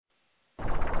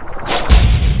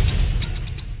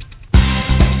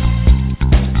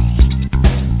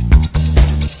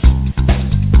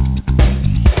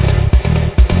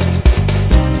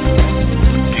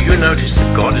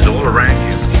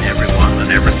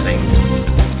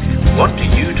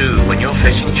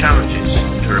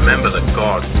remember that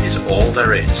God is all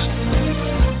there is.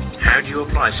 How do you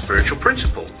apply spiritual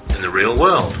principle in the real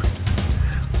world?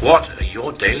 What are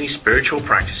your daily spiritual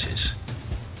practices?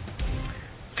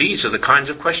 These are the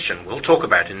kinds of questions we'll talk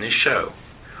about in this show.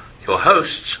 Your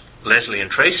hosts, Lesley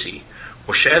and Tracy,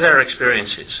 will share their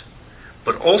experiences,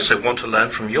 but also want to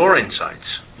learn from your insights,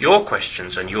 your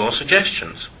questions, and your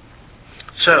suggestions.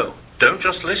 So, don't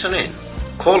just listen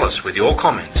in. Call us with your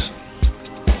comments.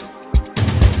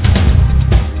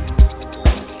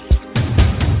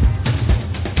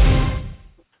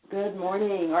 Good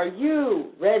morning. Are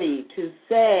you ready to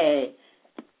say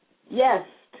yes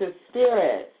to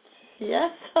Spirit?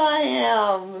 Yes, I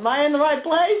am. Am I in the right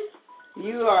place?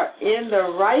 You are in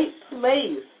the right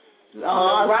place,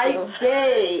 on the right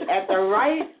day, at the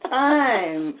right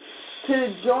time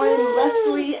to join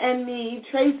Lesley and me,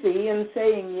 Tracy, in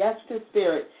saying yes to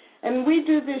Spirit. And we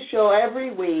do this show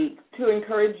every week to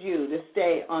encourage you to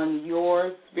stay on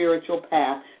your spiritual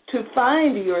path, to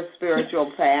find your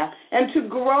spiritual path, and to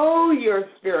grow your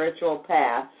spiritual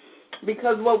path.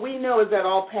 Because what we know is that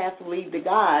all paths lead to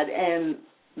God, and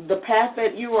the path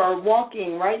that you are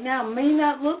walking right now may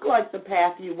not look like the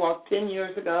path you walked 10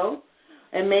 years ago,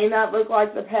 and may not look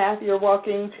like the path you're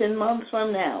walking 10 months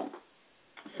from now.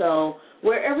 So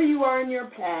wherever you are in your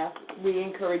path, we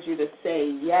encourage you to say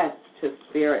yes to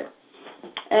Spirit.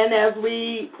 And as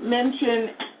we mention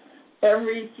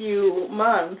every few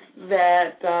months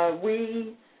that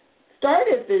we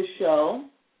started this show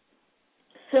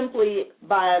simply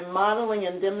by modeling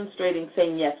and demonstrating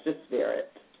saying yes to Spirit.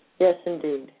 Yes,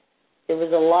 indeed. It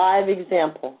was a live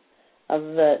example of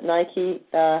the Nike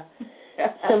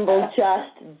symbol,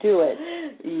 just do it.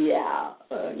 Yeah,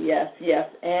 yes,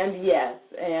 and yes.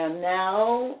 And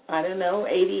now, I don't know,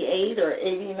 88 or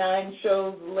 89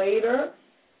 shows later,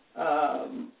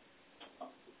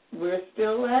 we're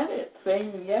still at it,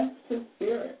 saying yes to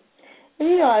Spirit.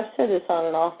 And, I've said this on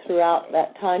and off throughout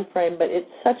that time frame, but it's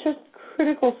such a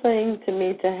critical thing to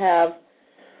me to have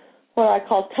what I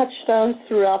call touchstones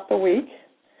throughout the week.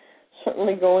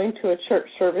 Certainly going to a church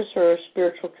service or a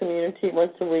spiritual community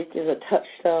once a week is a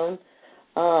touchstone.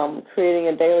 Creating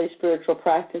a daily spiritual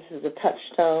practice is a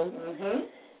touchstone. Mm-hmm.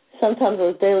 Sometimes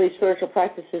those daily spiritual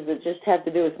practices that just have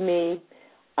to do with me,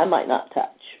 I might not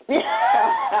touch.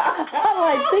 I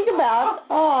might think about,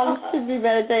 I should be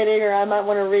meditating, or I might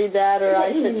want to read that, or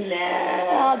I should.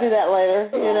 I'll do that later,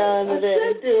 in the day.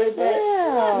 I should do it, but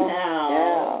not now.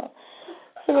 Yeah.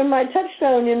 So when my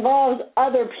touchstone involves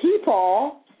other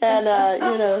people and,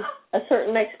 a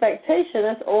certain expectation,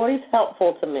 that's always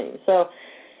helpful to me. So,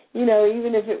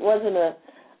 even if it wasn't a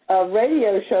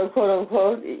radio show, quote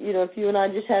unquote, if you and I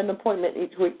just had an appointment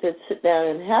each week to sit down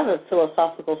and have a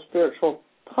philosophical, spiritual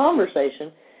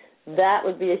conversation, that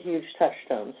would be a huge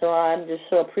touchstone. So I'm just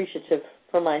so appreciative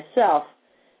for myself,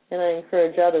 and I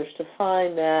encourage others to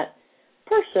find that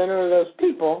person or those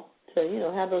people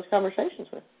to, have those conversations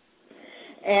with.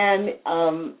 And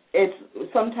it's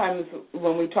sometimes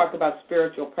when we talk about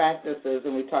spiritual practices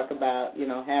and we talk about,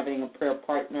 having a prayer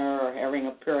partner or having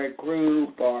a prayer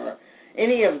group or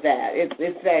any of that,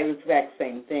 it's that exact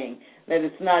same thing. That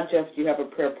it's not just you have a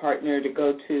prayer partner to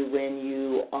go to when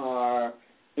you are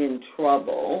in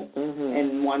trouble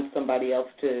and want somebody else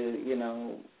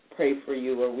to, pray for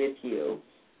you or with you.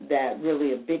 That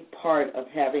really a big part of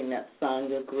having that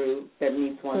Sangha group that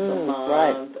meets once a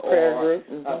month, or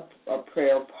a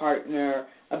prayer partner,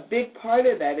 a big part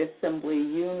of that is simply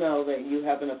that you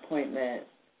have an appointment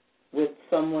with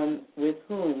someone with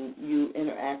whom you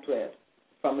interact with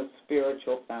from a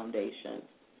spiritual foundation.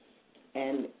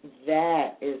 And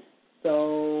that is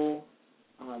so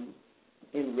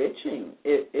enriching.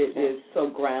 It is so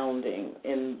grounding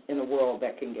in a world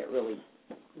that can get really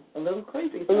a little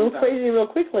crazy sometimes. A little crazy real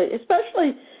quickly,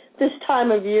 especially this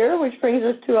time of year, which brings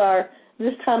us to our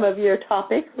this time of year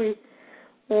topic. We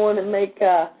want to make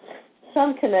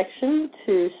some connection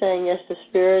to saying yes to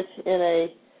Spirit in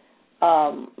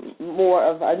a more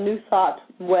of a new thought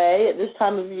way at this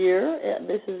time of year.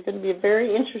 This is going to be a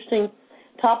very interesting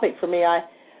topic for me. I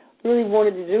really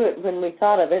wanted to do it when we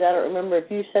thought of it. I don't remember if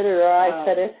you said it or I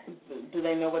said it. Do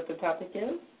they know what the topic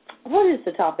is? What is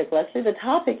the topic, Lesley? The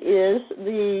topic is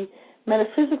the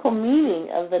metaphysical meaning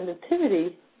of the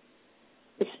Nativity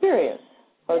experience,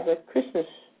 or the Christmas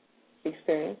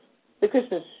experience, the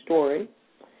Christmas story.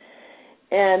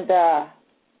 And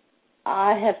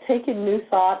I have taken new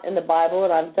thought in the Bible,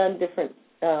 and I've done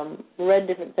read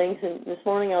different things. And this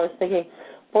morning I was thinking,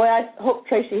 boy, I hope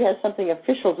Tracy has something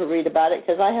official to read about it,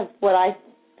 because I have what I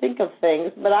think of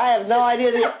things, but I have no idea.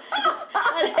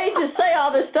 I'd hate to say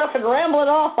all this stuff and ramble it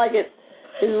off like it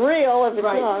is real if it's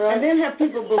not, right? And then have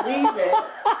people believe it.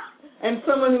 and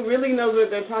someone who really knows what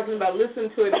they're talking about listen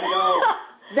to it and go,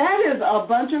 that is a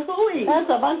bunch of hooey. That's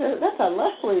a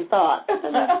Lesley thought.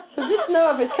 So just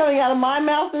know if it's coming out of my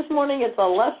mouth this morning, it's a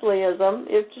Lesleyism.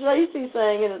 If Tracy's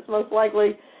saying it, it's most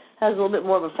likely has a little bit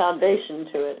more of a foundation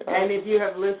to it. Right? And if you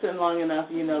have listened long enough,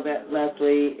 you know that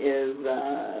Lesley is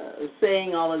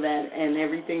saying all of that, and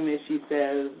everything that she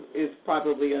says is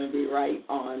probably going to be right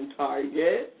on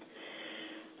target.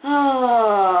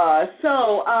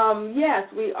 Yes,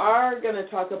 we are going to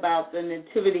talk about the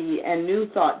Nativity and New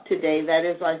Thought today. That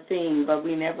is our theme, but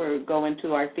we never go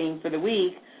into our theme for the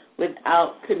week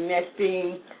without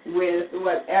connecting with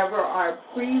whatever our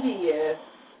previous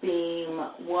theme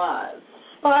was.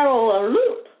 Spiral or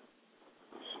loop.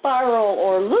 Spiral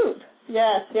or loop.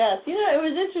 Yes. You know, it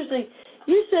was interesting.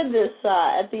 You said this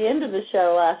at the end of the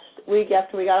show last week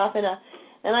after we got off, and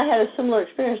I had a similar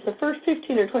experience. The first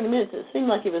 15 or 20 minutes, it seemed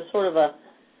like it was sort of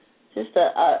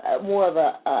more of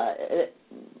a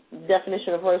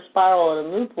definition of what a spiral and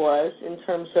a loop was in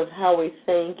terms of how we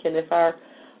think and if our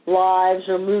lives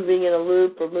are moving in a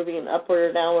loop or moving in an upward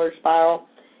or downward spiral.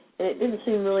 And it didn't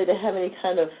seem really to have any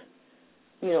kind of,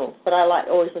 you know, what I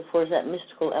always look for is that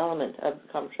mystical element of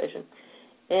the conversation.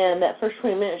 And that first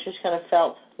 20 minutes just kind of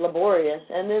felt laborious.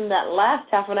 And then that last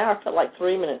half an hour felt like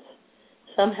 3 minutes,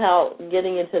 somehow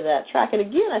getting into that track. And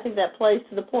again, I think that plays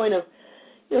to the point of,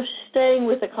 you know, staying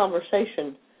with the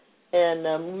conversation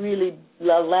and really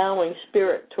allowing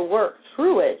spirit to work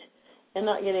through it and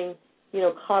not getting, you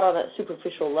know, caught on that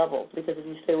superficial level, because if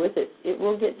you stay with it, it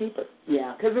will get deeper.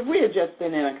 Yeah, because if we had just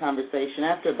been in a conversation,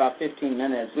 after about 15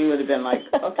 minutes, we would have been like,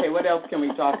 okay, what else can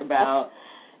we talk about?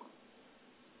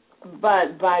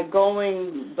 But by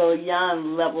going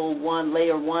beyond level 1,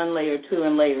 layer 2,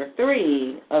 and layer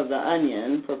 3 of the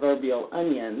onion, proverbial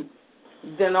onion,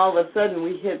 then all of a sudden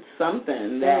we hit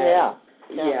something that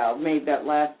made that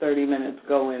last 30 minutes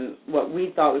go in what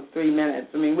we thought was 3 minutes.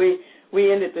 I mean,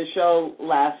 we ended the show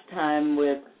last time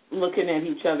with looking at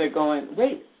each other going,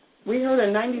 wait, we heard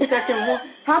a 90-second one.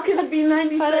 How can it be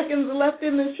 90 seconds left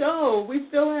in the show? We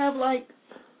still have, like,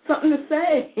 something to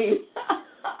say.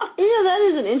 You know, that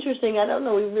is an interesting, I don't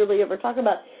know, we really ever talk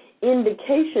about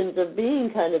indications of being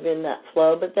kind of in that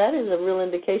flow, but that is a real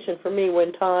indication for me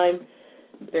when time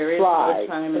there is flies.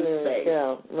 No time and space.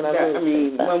 Yeah,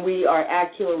 when we are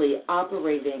actually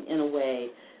operating in a way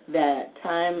that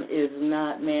time is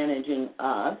not managing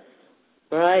us.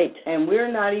 Right. And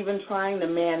we're not even trying to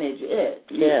manage it.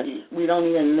 Yes. We don't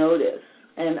even notice.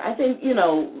 And I think, you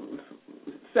know,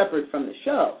 separate from the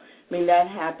show, I mean, that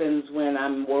happens when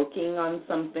I'm working on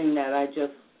something that I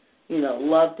just, you know,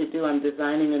 love to do. I'm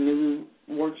designing a new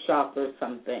workshop or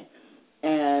something,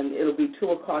 and it'll be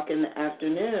 2 o'clock in the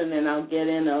afternoon, and I'll get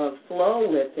in a flow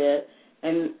with it,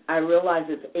 and I realize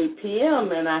it's 8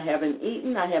 p.m., and I haven't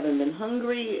eaten, I haven't been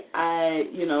hungry, I,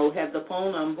 you know, have the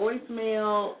phone on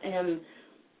voicemail, and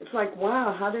it's like,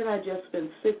 wow, how did I just spend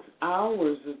 6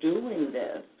 hours doing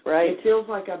this? Right. It feels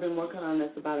like I've been working on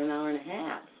this about an hour and a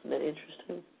half. Isn't that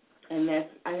interesting? And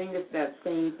I think it's that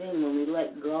same thing when we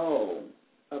let go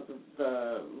of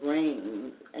the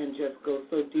reins and just go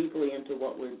so deeply into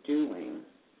what we're doing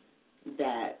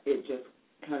that it just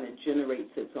kind of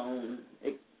generates its own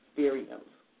experience.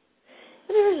 And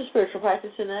there is a spiritual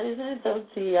practice in that, isn't it?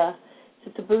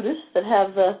 It's the Buddhists that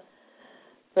have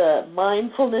the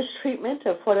mindfulness treatment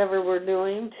of whatever we're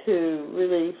doing to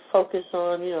really focus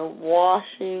on, you know,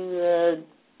 washing the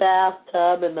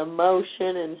bathtub and the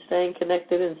motion and staying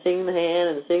connected and seeing the hand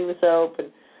and seeing the soap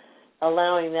and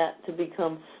allowing that to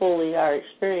become fully our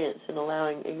experience and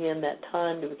allowing, again, that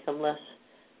time to become less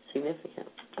significant.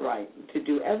 Right. To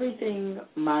do everything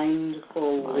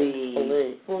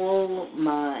mindfully. Full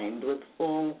mind, with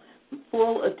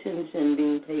full attention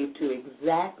being paid to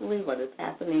exactly what is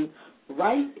happening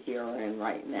right here and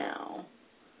right now.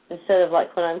 Instead of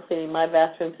like when I'm cleaning my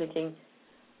bathroom thinking,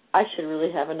 I should really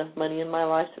have enough money in my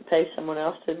life to pay someone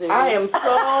else to do it. I am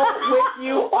so with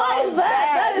you. Why is that?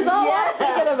 That is all I'm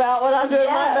thinking about when I'm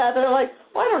doing my bathroom. I'm like,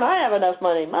 why don't I have enough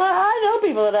money? I know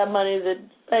people that have money that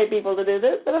pay people to do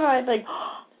this, but I think,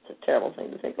 it's a terrible thing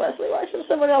to think, Lesley. Why should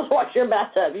someone else wash your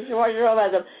bathtub? You should wash your own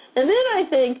bathtub. And then I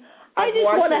think, I just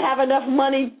want to have enough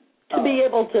money to be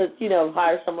able to, you know,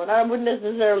 hire someone. I wouldn't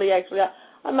necessarily actually,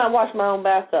 I might wash my own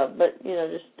bathtub, but, you know,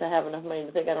 just to have enough money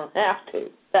to think I don't have to.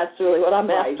 That's really what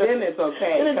I'm after. Right, then it's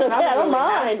okay. Then it's okay. I don't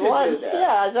mind.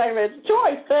 Yeah, exactly. It's a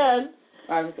choice then.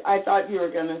 I thought you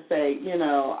were going to say, you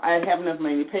know, I have enough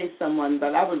money to pay someone,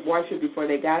 but I would wash it before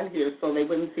they got here so they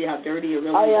wouldn't see how dirty it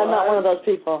really was. Oh, yeah, I'm not one of those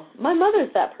people. My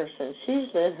mother's that person. She's,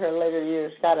 in her later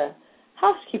years, got a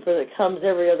housekeeper that comes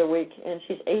every other week, and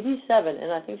she's 87,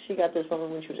 and I think she got this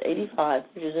woman when she was 85,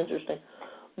 which is interesting.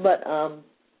 But,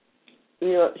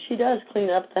 she does clean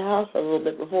up the house a little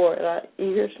bit before, and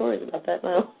you hear stories about that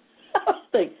now. I was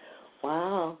thinking,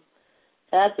 wow,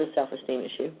 that's a self-esteem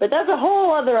issue. But that's a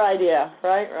whole other idea,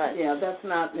 right? Right. Yeah, that's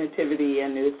not nativity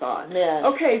and new thought. Yeah.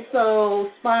 Okay, so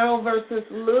spiral versus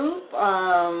loop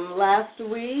last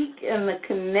week, and the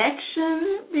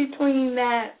connection between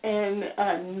that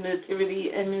and nativity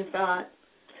and new thought.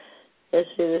 Let's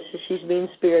see, she's being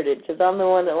spirited, because I'm the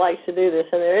one that likes to do this,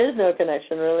 and there is no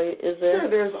connection, really, is there? Sure,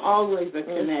 there's always a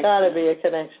connection. There's got to be a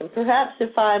connection. Perhaps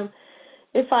if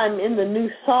I'm in the new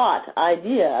thought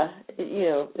idea,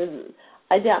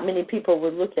 I doubt many people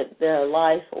would look at their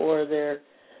life or their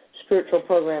spiritual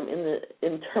program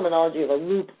in terminology of a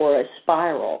loop or a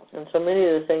spiral. And so many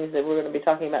of the things that we're going to be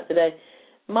talking about today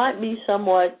might be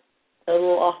somewhat a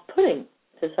little off-putting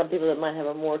to some people that might have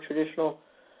a more traditional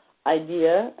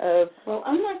idea of. Well,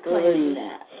 I'm not claiming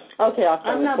that. Okay, I'll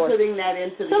claim I'm not putting that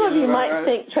into some of you might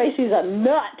think Tracy's a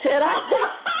nut,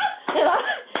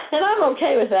 and I'm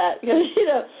okay with that, because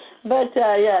But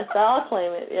yes, I'll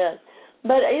claim it. Yes,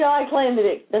 but I claim that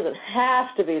it doesn't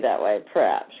have to be that way.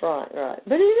 Perhaps, right.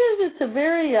 But it is. It's a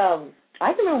very.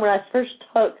 I can remember when I first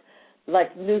took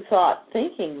New Thought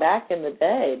thinking back in the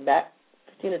day, back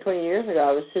 15 or 20 years ago.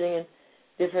 I was sitting in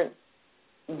different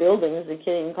buildings, they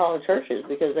can't even call them churches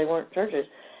because they weren't churches.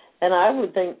 And I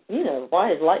would think,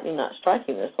 why is lightning not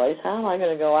striking this place? How am I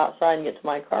going to go outside and get to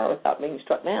my car without being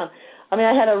struck down? I mean,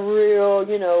 I had a real,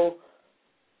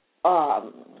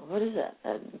 what is that?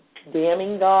 A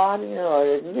damning God,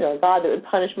 or, a God that would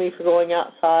punish me for going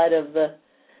outside of the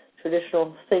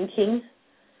traditional thinking.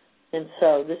 And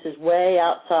so this is way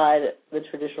outside the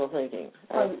traditional thinking.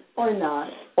 Or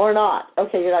not. Or not.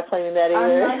 Okay, you're not claiming that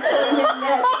either. I'm not claiming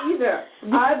that either.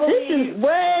 I believe, this is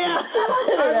way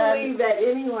outside. I believe that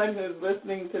anyone who's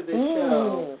listening to this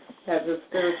show has a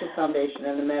spiritual foundation,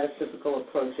 and the metaphysical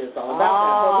approach is all about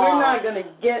that. But we're not going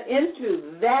to get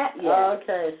into that yet.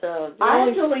 Okay, so I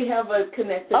actually have a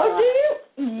connected. Oh, do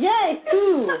you? Yay!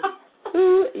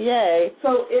 Ooh, yay!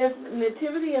 So if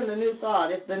nativity and the new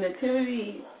thought, if the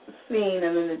nativity scene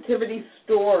and the nativity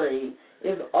story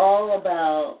is all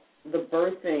about the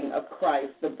birthing of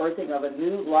Christ, the birthing of a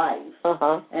new life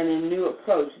and a new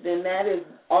approach, then that is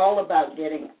all about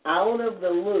getting out of the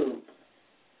loop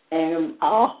and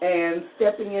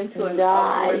stepping into an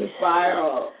upward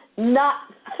spiral. Not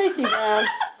taking down.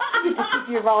 You get to keep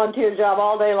your volunteer job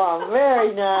all day long.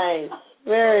 Very nice.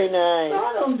 Very nice. So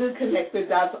I don't do connected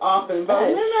dots often, but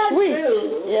when I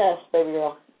do. Yes, baby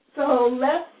girl. So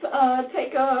let's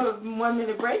take a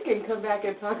 1-minute break and come back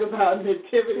and talk about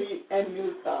nativity and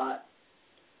new thought.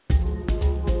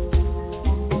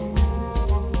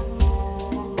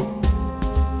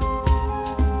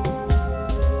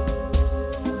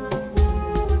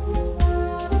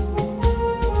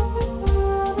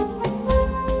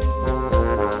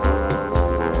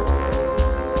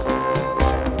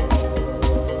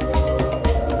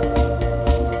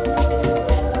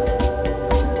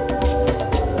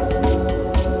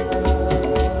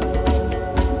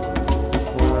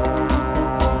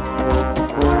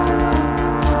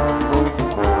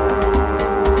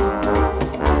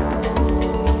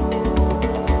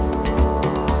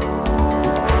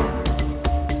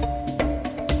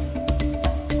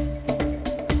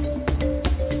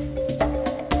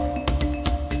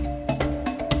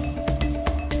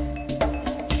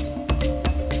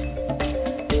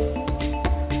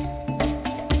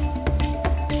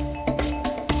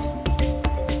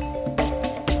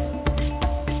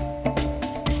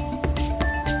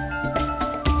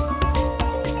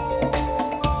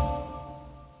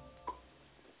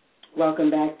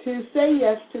 Welcome back to Say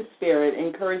Yes to Spirit,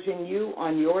 encouraging you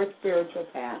on your spiritual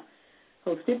path,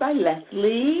 hosted by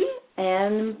Lesley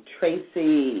and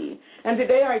Tracy. And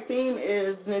today our theme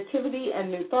is Nativity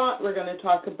and New Thought. We're going to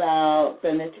talk about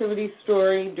the Nativity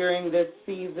story during this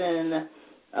season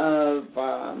of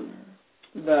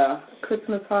the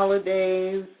Christmas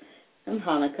holidays and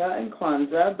Hanukkah and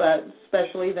Kwanzaa, but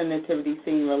especially the Nativity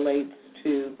scene relates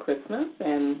to Christmas.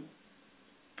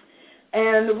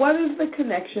 And what is the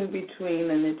connection between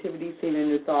the nativity scene and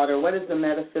new thought, or what is the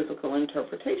metaphysical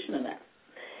interpretation of that?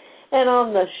 And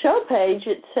on the show page,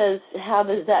 it says, how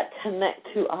does that connect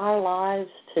to our lives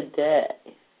today?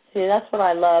 See, that's what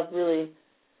I love, really,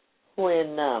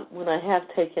 when I have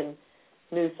taken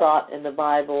new thought in the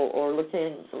Bible or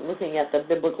looking at the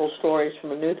biblical stories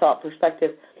from a new thought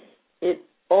perspective. It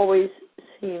always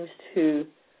seems to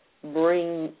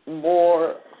bring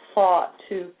more thought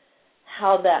to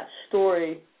how that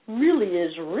story really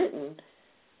is written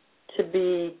to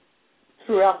be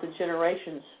throughout the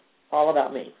generations all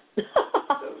about me.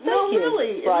 No,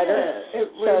 really. Right? writer. It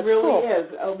really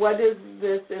is. What does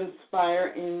this inspire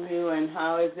in you, and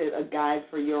how is it a guide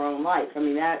for your own life? I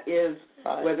mean, that is,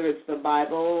 whether it's the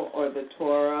Bible or the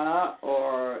Torah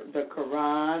or the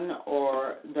Quran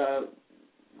or the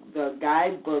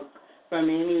guidebook from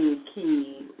any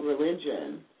key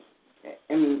religion,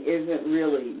 I mean, isn't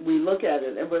really, we look at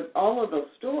it, with all of the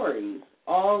stories,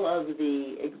 all of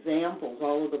the examples,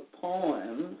 all of the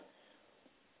poems,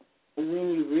 when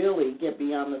you really get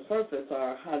beyond the surface,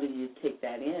 are how do you take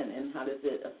that in, and how does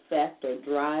it affect or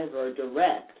drive or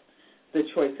direct the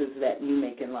choices that you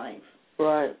make in life?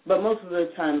 Right. But most of the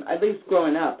time, at least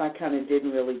growing up, I kind of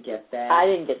didn't really get that. I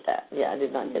didn't get that. Yeah, I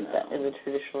did not get that in the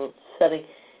traditional setting.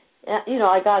 You know,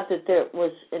 I got that there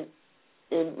was, that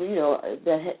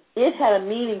it had a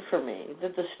meaning for me,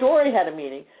 that the story had a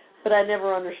meaning, but I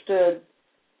never understood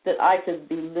that I could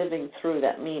be living through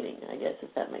that meaning, I guess,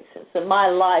 if that makes sense. And my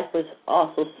life was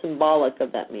also symbolic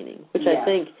of that meaning, which I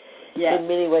think, in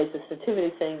many ways, this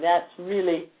nativity thing, that's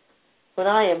really, when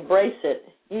I embrace it,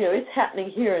 it's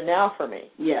happening here and now for me.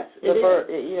 Yes,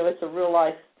 it's a real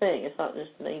life thing. It's not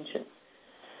just an ancient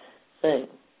thing.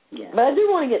 Yeah. But I do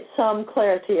want to get some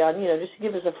clarity on, just to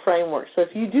give us a framework. So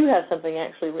if you do have something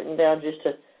actually written down just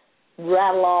to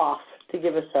rattle off, to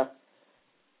give us a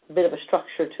bit of a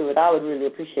structure to it, I would really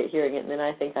appreciate hearing it, and then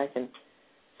I think I can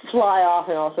fly off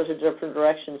in all sorts of different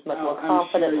directions much more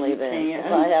confidently then.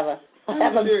 Because I have a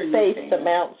space to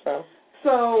bounce from.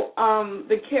 So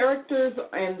the characters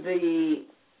and the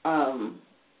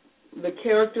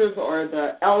characters or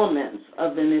the elements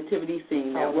of the nativity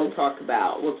scene that we'll talk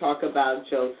about. We'll talk about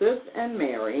Joseph and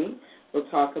Mary. We'll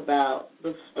talk about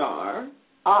the star.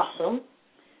 Awesome.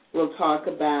 We'll talk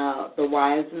about the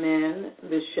wise men,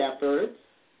 the shepherds.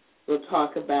 We'll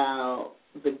talk about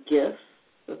the gifts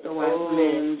that the wise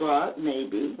men brought,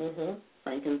 maybe.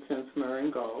 Frankincense, myrrh,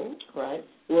 and gold. Right.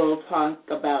 We'll talk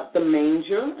about the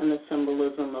manger and the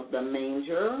symbolism of the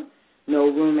manger. No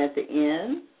room at the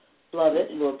inn. Love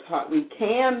it. We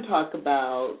can talk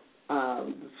about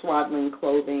swaddling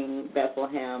clothing,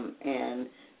 Bethlehem, and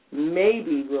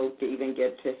maybe we'll even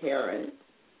get to Herod.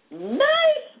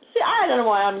 Nice. See, I don't know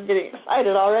why I'm getting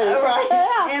excited already. Right.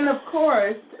 Yeah. And of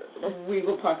course, we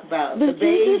will talk about the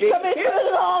baby. Jesus coming through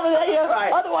the hall.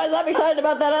 Right. Otherwise, I'm excited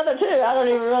about that other too. I don't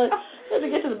even really have to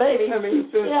get to the baby. I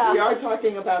mean, since we are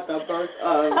talking about the birth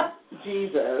of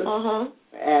Jesus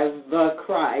as the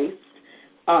Christ,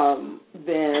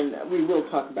 then we will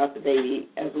talk about the baby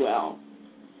as well.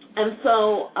 And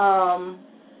so,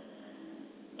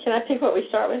 can I pick what we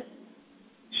start with?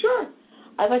 Sure.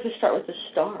 I'd like to start with the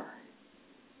star.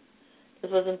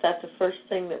 Because wasn't that the first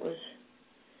thing that was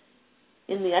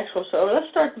in the actual story? Let's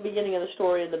start at the beginning of the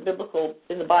story in the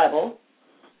Bible.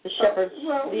 The shepherds,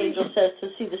 the angel says to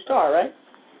see the star, right?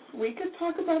 We could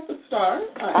talk about the star.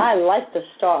 I like the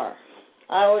star.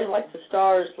 I always like the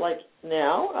stars, like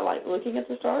now. I like looking at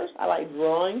the stars. I like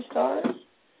drawing stars.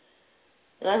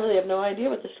 And I really have no idea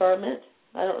what the star meant.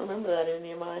 I don't remember that in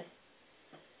any of my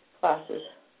classes.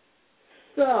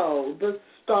 So the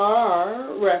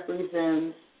star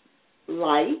represents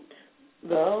light.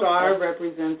 The star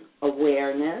represents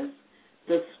awareness.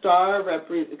 The star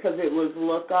because it was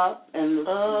look up and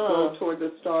go toward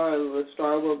the star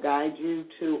will guide you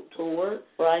toward.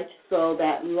 Right. So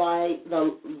that light,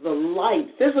 the light,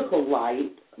 physical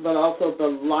light, but also the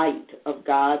light of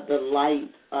God, the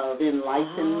light of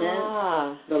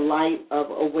enlightenment, the light of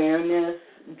awareness,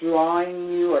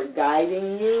 drawing you or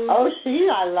guiding you. Oh, see,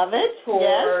 I love it.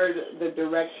 Toward the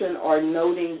direction or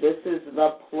noting this is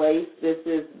the place, this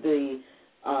is the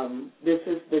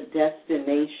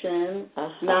destination,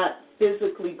 not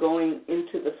physically going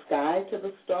into the sky to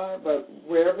the star, but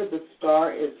wherever the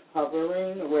star is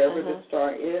hovering, wherever the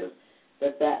star is,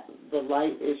 that the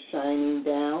light is shining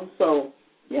down. So,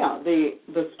 yeah,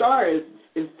 the star is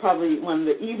probably one of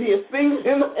the easiest things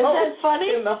in the whole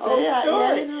story,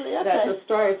 that the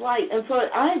star is light. And so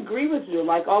I agree with you,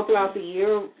 like all throughout the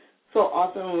year, so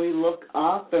often when we look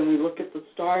up and we look at the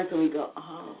stars and we go,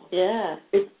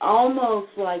 it's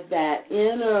almost like that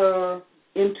inner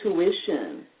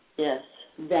intuition. Yes.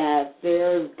 That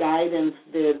there's guidance,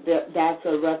 that's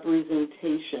a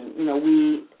representation.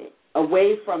 We,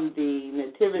 away from the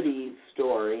nativity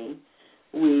story,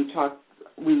 we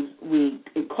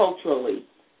culturally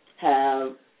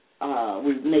have,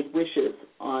 we make wishes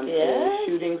on a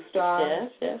shooting star.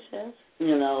 Yes.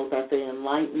 That the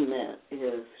enlightenment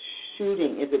is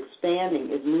shooting, is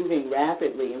expanding, is moving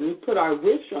rapidly, and we put our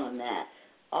wish on that.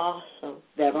 Awesome.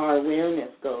 That our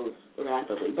awareness goes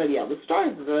rapidly. But the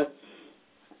stars are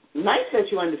nice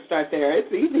that you wanted to start there.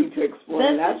 It's easy to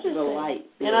explore. That's the light.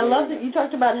 And I love that you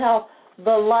talked about how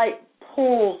the light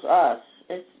pulls us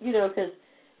It's, because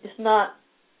it's not,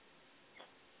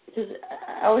 because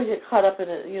I always get caught up in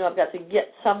it, I've got to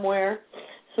get somewhere,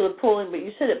 so the pulling, but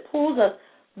you said it pulls us,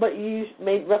 but you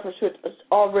made reference to it's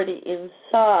already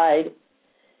inside,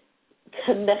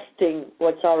 connecting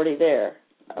what's already there.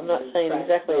 I'm not saying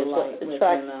exactly it's what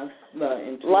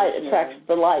attracts, light attracts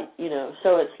the light,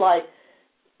 so it's like,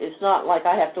 it's not like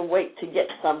I have to wait to get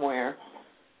somewhere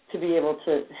to be able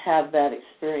to have that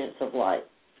experience of light.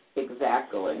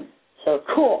 Exactly. So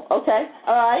cool. Okay.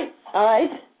 All right.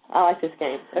 I like this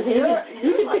game. Okay,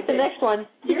 you can pick the next one.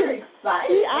 You're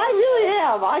excited. I really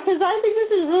am, because I think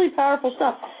this is really powerful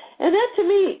stuff. And that to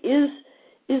me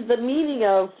is the meaning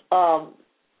of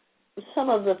some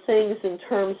of the things in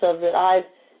terms of that I've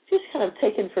just kind of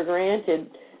taken for granted.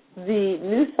 The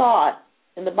New Thought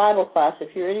in the Bible class,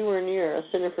 if you're anywhere near a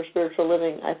Center for Spiritual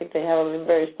Living, I think they have them in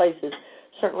various places.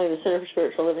 Certainly the Center for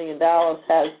Spiritual Living in Dallas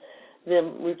has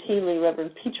them routinely.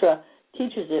 Reverend Petra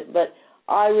teaches it, but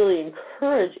I really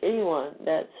encourage anyone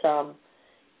that's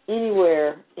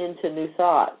anywhere into New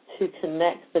Thought to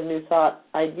connect the New Thought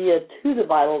idea to the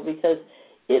Bible, because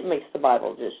it makes the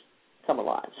Bible just come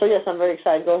alive. So, yes, I'm very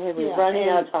excited. Go ahead. We're running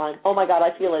out of time. Oh, my God,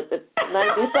 I feel it. But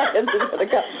 90 seconds is going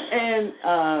to go.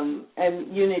 And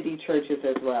Unity churches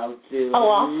as well do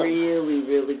awesome. a really,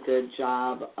 really good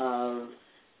job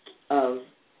of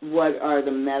what are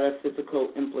the metaphysical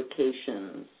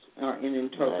implications or in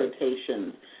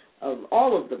interpretations of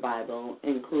all of the Bible,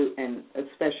 and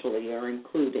especially or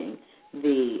including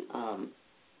the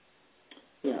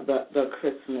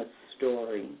Christmas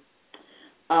story.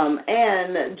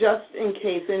 And just in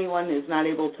case anyone is not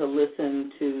able to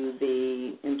listen to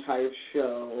the entire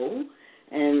show,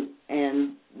 and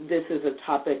this is a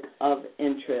topic of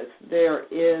interest, there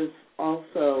is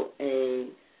also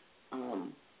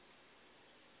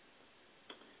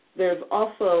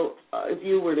if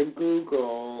you were to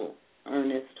Google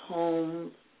Ernest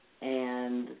Holmes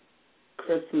and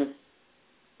Christmas,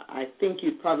 I think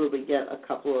you'd probably get a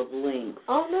couple of links.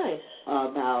 Oh, nice.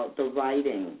 About the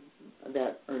writing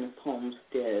that Ernest Holmes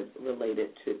did related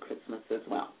to Christmas as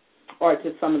well, or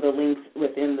to some of the links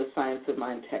within the Science of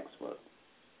Mind textbook.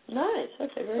 Nice.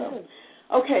 Okay, very good.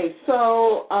 Okay,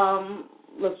 so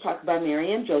let's talk about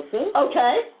Mary and Joseph.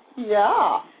 Okay. Yeah.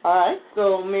 All right.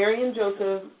 So Mary and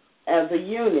Joseph as a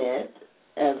unit,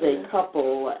 as a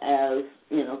couple, as,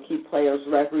 key players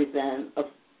represent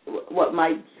what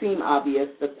might seem obvious,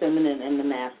 the feminine and the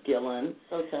masculine.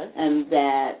 Okay. And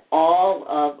that all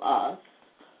of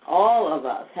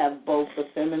us have both the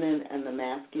feminine and the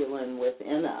masculine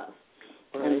within us.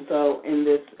 Right. And so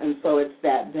it's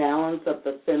that balance of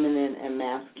the feminine and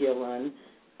masculine.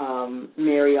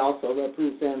 Mary also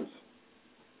represents,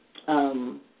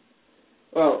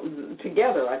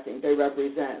 together I think they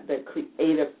represent the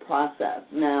creative process.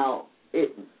 Now, as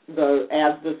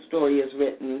the story is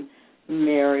written,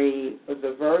 Mary was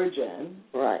a virgin,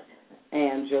 right?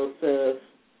 And Joseph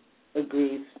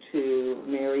agrees to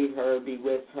marry her, be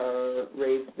with her,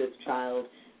 raise this child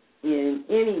in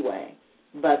any way,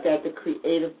 but that the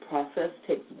creative process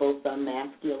takes both the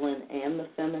masculine and the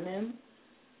feminine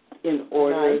in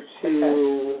order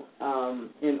to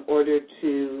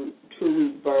truly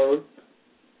birth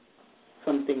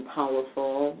something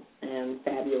powerful and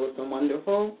fabulous and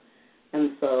wonderful.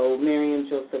 And so Mary and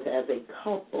Joseph as a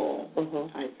couple,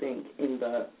 I think, in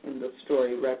the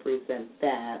story represent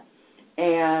that.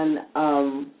 And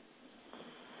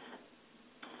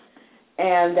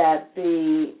that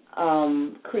the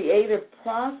creative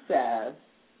process,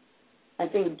 I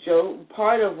think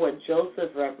part of what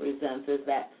Joseph represents is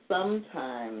that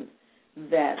sometimes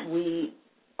that we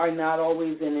are not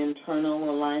always in internal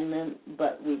alignment,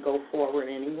 but we go forward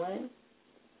anyway.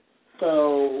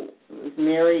 So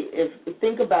Mary, if you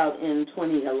think about in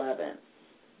 2011,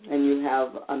 and you have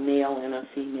a male and a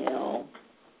female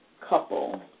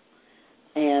couple,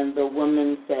 and the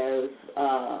woman says,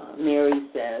 Mary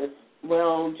says,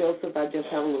 well, Joseph, I just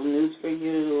have a little news for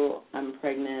you. I'm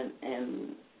pregnant,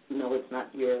 and no, it's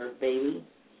not your baby.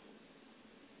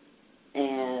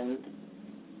 And,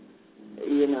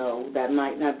 that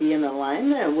might not be in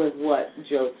alignment with what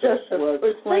Joseph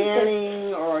was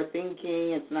planning or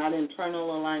thinking. It's not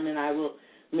internal alignment. I will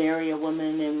marry a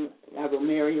woman, and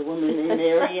marry,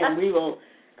 and we will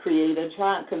create a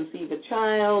child, conceive a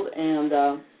child.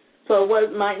 And so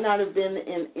what might not have been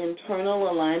in internal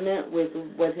alignment with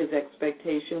what his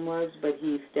expectation was, but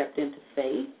he stepped into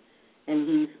faith, and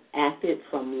he's acted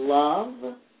from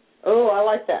love. Oh, I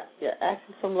like that. Yeah,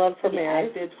 acted from love for Mary.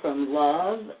 Acted from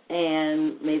love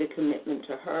and made a commitment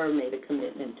to her, made a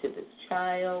commitment to this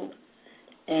child,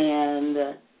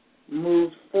 and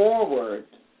moved forward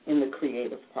in the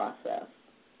creative process.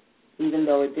 even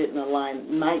though it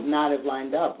might not have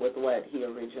lined up with what he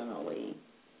originally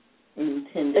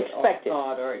intended Expected.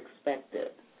 or thought or expected.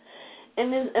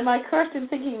 And am I correct in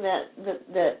thinking that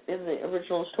in the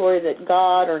original story that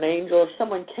God or an angel or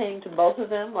someone came to both of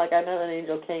them? Like I know an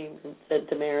angel came and said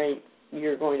to Mary,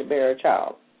 "You're going to bear a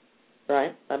child,"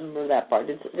 right? I remember that part.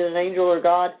 Did an angel or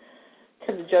God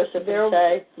come to Joseph and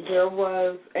say? There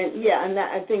was, and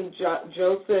that, I think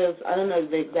Joseph, I don't know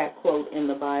the exact quote in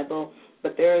the Bible,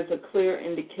 but there is a clear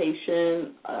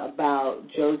indication about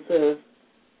Joseph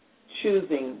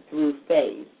choosing through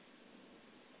faith,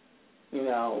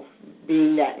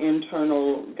 being that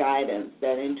internal guidance,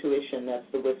 that intuition, that's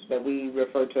the whisper that we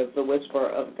refer to as the whisper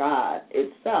of God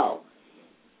itself,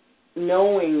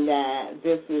 knowing that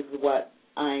this is what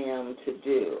I am to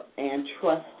do and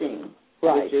trusting,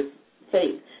 right, which is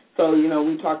faith. So,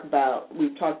 we've talked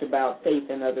about faith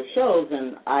in other shows,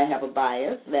 and I have a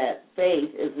bias that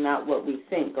faith is not what we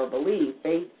think or believe.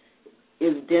 Faith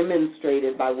is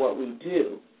demonstrated by what we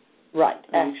do. Right.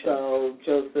 And so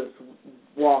Joseph's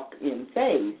walk in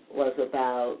faith was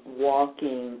about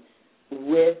walking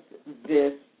with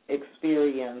this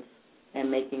experience and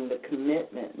making the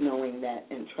commitment, knowing that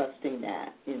and trusting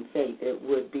that in faith it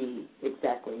would be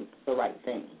exactly the right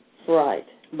thing. Right.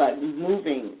 But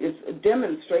moving is a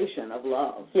demonstration of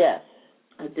love. Yes.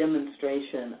 A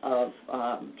demonstration of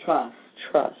trust.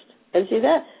 Trust. And see,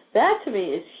 that to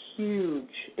me is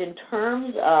huge in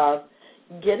terms of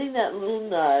getting that little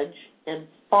nudge and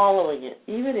following it,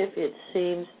 even if it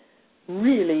seems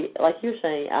really, like you're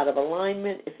saying, out of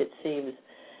alignment, if it seems,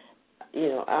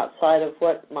 outside of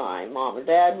what my mom or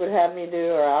dad would have me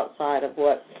do, or outside of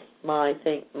what my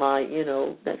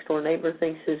next door neighbor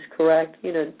thinks is correct,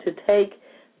 to take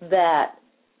that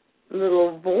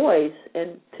little voice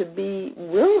and to be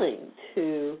willing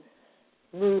to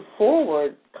move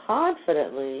forward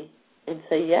confidently and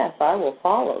say, yes, I will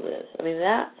follow this. I mean,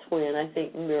 that's when I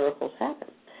think miracles happen.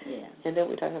 Yeah. And then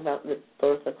we're talking about the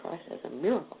birth of Christ as a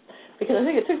miracle. Because I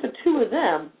think it took the two of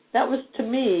them, that was, to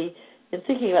me, in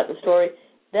thinking about the story,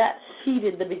 that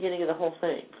seeded the beginning of the whole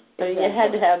thing. I mean, you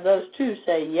had to have those two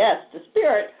say yes to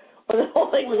Spirit, or the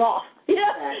whole thing was off.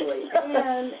 Exactly.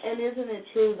 and isn't it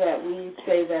true that we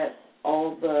say that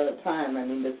all the time? I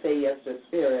mean, to say yes to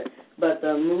Spirit, but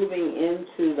the moving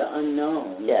into the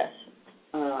unknown. Yes.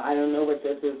 I don't know what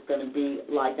this is going to be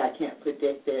like. I can't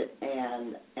predict it,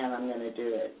 and I'm going to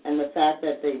do it. And the fact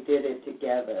that they did it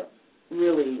together,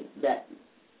 really,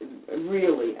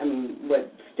 I mean,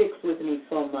 what sticks with me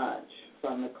so much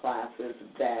from the class is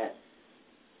that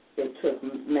it took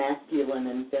masculine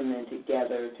and feminine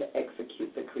together to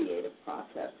execute the creative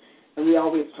process. And we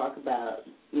always talk about,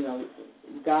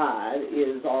 God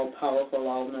is all-powerful,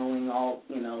 all-knowing,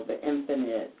 the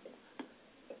infinite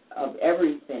of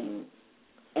everything.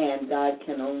 And God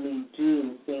can only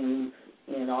do things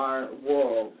in our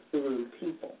world through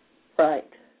people. Right.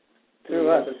 Through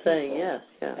us saying people. Yes.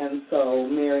 Yeah. And so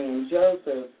Mary and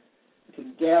Joseph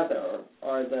together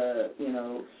are the,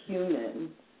 human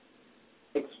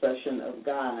expression of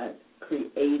God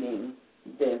creating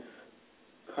this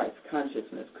Christ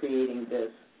consciousness, creating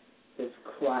this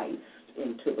Christ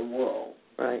into the world.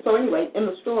 Right. So anyway, in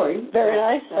the story, very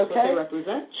nice. That's okay. what they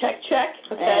represent. Check.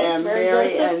 Okay. And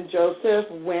Mary and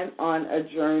Joseph went on a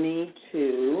journey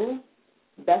to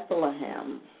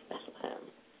Bethlehem.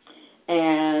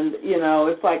 And,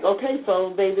 it's like, okay,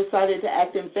 so they decided to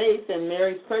act in faith, and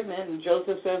Mary's pregnant, and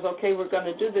Joseph says, okay, we're going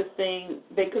to do this thing.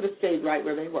 They could have stayed right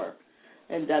where they were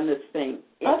and done this thing.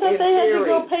 I thought they had to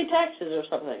go pay taxes or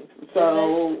something.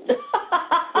 So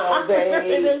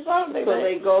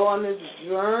they go on this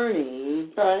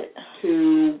journey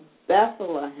to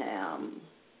Bethlehem.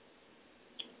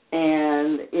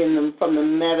 And from the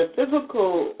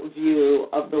metaphysical view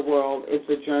of the world, it's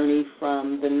a journey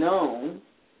from the known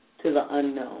to the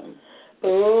unknown.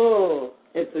 Oh.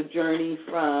 It's a journey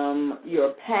from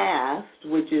your past,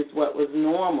 which is what was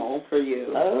normal for you,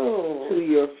 to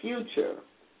your future,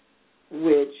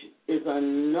 which is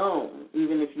unknown,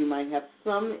 even if you might have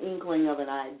some inkling of an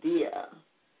idea.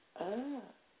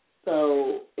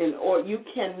 So you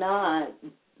cannot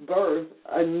birth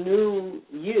a new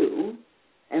you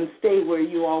and stay where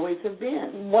you always have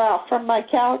been. Wow, from my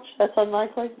couch? That's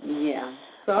unlikely? Yeah.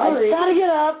 Sorry. I got to get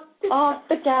up off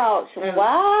the couch. And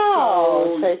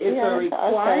wow. So it's a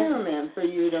requirement for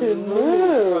you to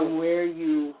move from where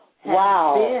you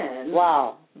have been,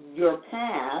 your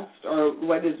past, or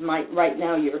what is right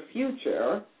now your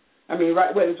future. I mean,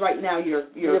 what is right now your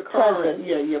current,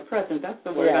 present. Your present. That's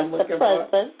the word I'm looking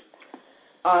present.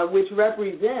 for. Which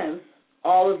represents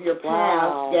all of your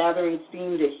past gathering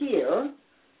steam to here.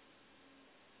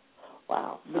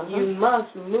 Wow. But you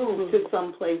must move to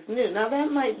someplace new. Now,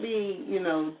 that might be,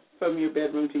 from your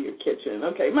bedroom to your kitchen.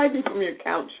 Okay, it might be from your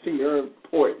couch to your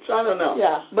porch. I don't know.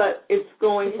 Yeah. But it's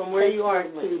going from where you are to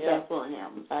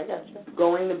Bethlehem. I got you.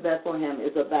 Going to Bethlehem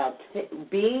is about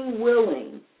being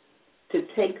willing to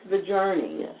take the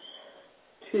journey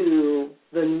to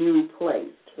the new place.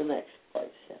 The next place,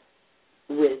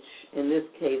 which in this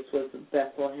case was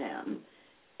Bethlehem.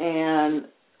 And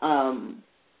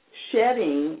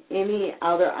shedding any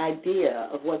other idea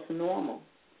of what's normal.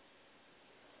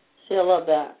 See, I love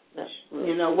that.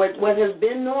 What has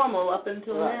been normal up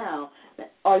until now.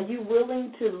 Are you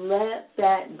willing to let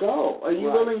that go? Are you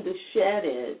willing to shed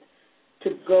it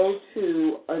to go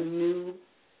to a new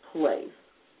place?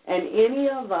 And any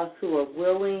of us who are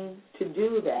willing to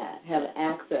do that have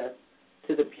access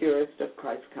to the purest of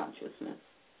Christ consciousness.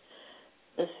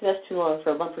 That's too long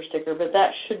for a bumper sticker, but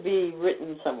that should be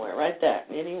written somewhere. Write that.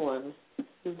 Anyone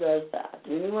who does that.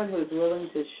 Anyone who's willing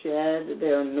to shed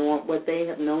their what they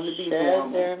have known to be normal.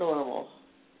 Shed their normal.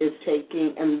 Is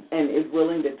taking and is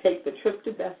willing to take the trip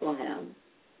to Bethlehem,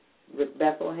 with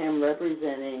Bethlehem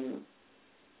representing.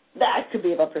 That could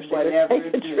be a bumper sticker.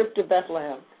 Whatever. Take a trip to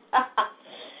Bethlehem.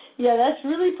 Yeah, that's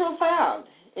really profound.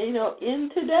 In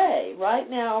today, right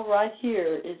now, right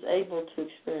here, is able to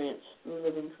experience the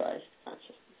living Christ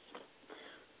consciousness.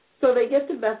 So they get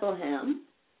to Bethlehem.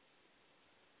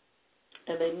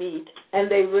 And they meet. And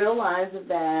they realize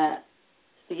that.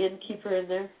 Is the innkeeper in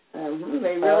there?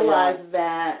 They realize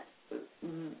that.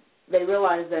 They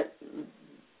realize that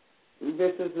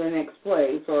this is the next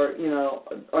place, or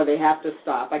they have to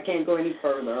stop. I can't go any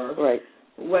further. Right.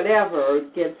 Whatever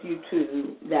gets you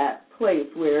to that place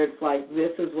where it's like,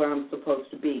 this is where I'm supposed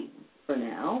to be for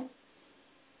now.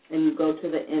 And you go to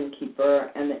the innkeeper,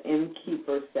 and the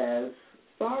innkeeper says,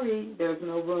 sorry, there's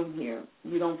no room here.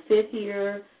 You don't fit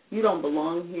here. You don't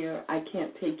belong here. I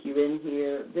can't take you in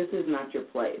here. This is not your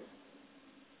place.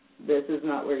 This is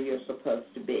not where you're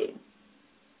supposed to be.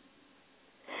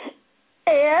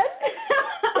 And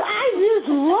I just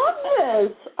love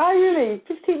this. I really,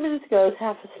 15 minutes ago, I was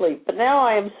half asleep, but now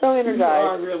I am so energized. You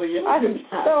are really energized.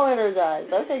 I'm so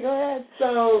energized. Okay, go ahead.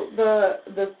 So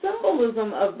the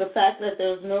symbolism of the fact that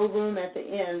there's no room at the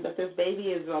end, but this baby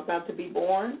is about to be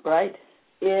born, right,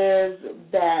 is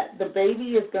that the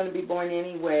baby is going to be born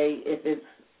anyway if it's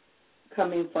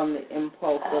coming from the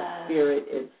impulse of spirit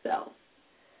itself.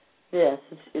 Yes,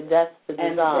 that's the design.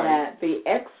 And that the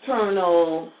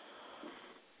external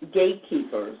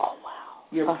gatekeepers,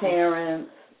 your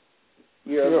parents,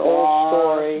 your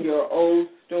boss, your old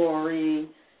story,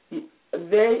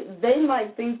 they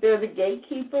might think they're the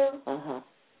gatekeeper,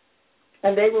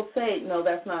 and they will say, no,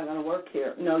 that's not going to work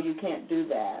here. No, you can't do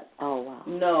that. Oh, wow.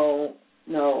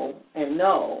 No, and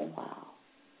no. Wow.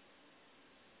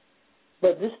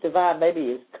 But this divine baby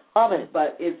is coming.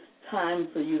 But it's time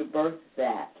for you to birth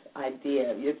that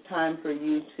idea. It's time for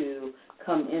you to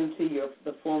come into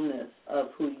the fullness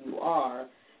of who you are.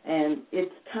 And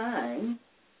it's time,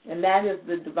 and that is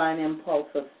the divine impulse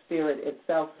of spirit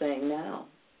itself saying now.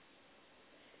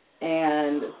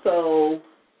 And so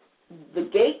the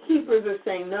gatekeepers are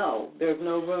saying, no, there's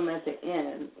no room at the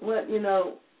end. Well,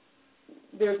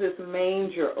 there's this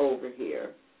manger over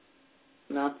here,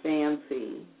 not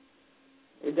fancy.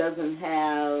 It doesn't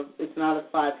have, it's not a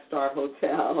 5-star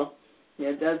hotel.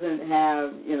 It doesn't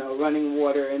have, running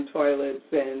water and toilets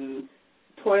and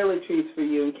toiletries for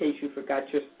you in case you forgot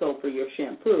your soap or your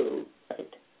shampoo.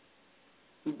 Right.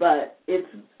 But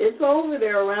it's over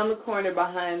there around the corner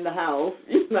behind the house,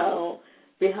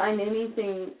 behind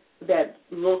anything that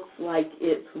looks like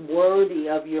it's worthy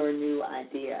of your new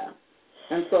idea.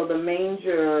 And so the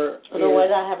manger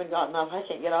wait, I haven't gotten off. I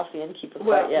can't get off the innkeeper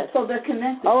part yet. So they're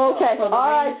connected. Oh, okay. So the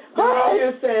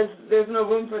manger says there's no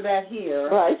room for that here.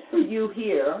 Right. For you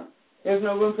here. There's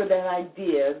no room for that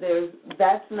idea.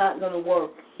 That's not going to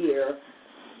work here.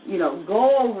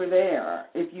 Go over there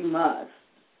if you must.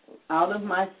 Out of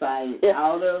my sight. Yeah.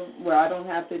 Out of where I don't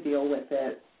have to deal with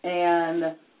it.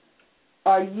 And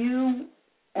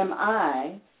am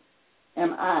I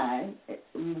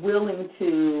willing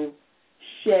to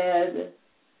shed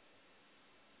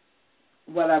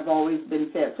what I've always been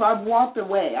fed? So I've walked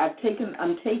away. I'm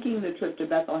taking the trip to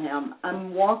Bethlehem.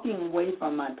 I'm walking away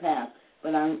from my past,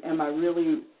 but am I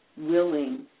really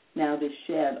willing now to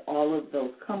shed all of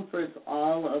those comforts,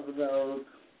 all of those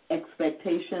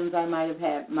expectations I might have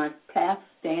had, my past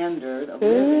standard of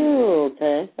living? Ooh,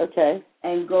 okay.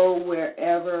 And go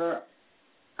wherever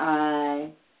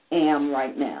I am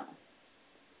right now.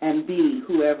 And be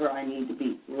whoever I need to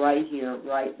be right here,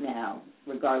 right now,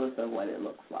 regardless of what it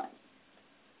looks like.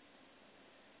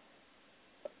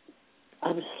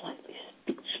 I'm slightly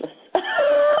speechless.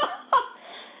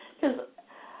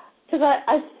 Because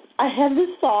I had this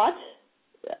thought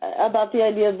about the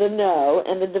idea of the no,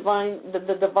 and the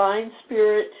divine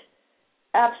spirit,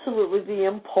 absolutely the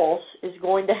impulse is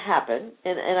going to happen,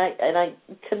 and I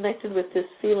connected with this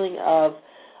feeling of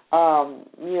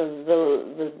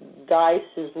the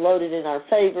dice is loaded in our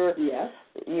favor. Yes.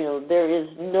 There is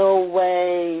no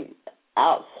way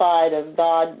outside of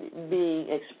God being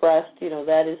expressed.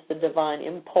 That is the divine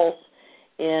impulse,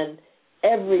 and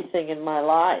everything in my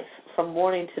life from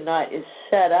morning to night is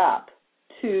set up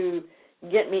to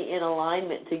get me in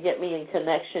alignment, to get me in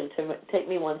connection, to take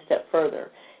me one step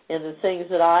further. And the things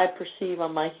that I perceive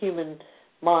on my human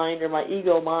mind or my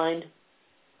ego mind,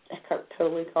 Eckhart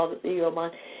totally called it the ego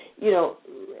mind,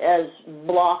 as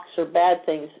blocks or bad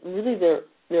things, really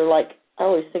they're like, I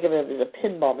always think of it as a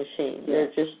pinball machine. Yeah.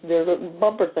 They're little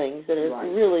bumper things that are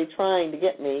really trying to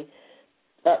get me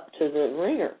up to the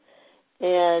ringer.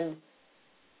 And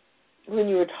when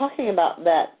you were talking about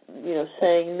that,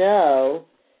 saying no,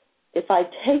 if I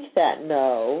take that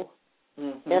no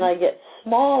and I get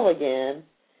small again,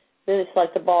 then it's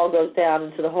like the ball goes down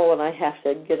into the hole and I have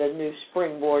to get a new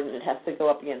springboard and it has to go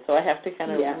up again. So I have to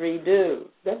kind of redo.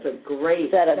 That's a great,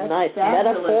 is that a nice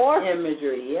metaphor?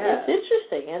 Imagery, yeah. It's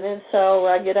interesting. And then so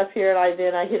I get up here and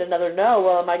I hit another no.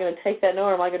 Well, am I going to take that no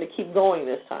or am I going to keep going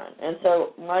this time? And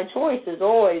so my choice is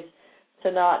always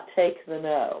to not take the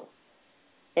no.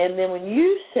 And then when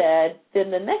you said, then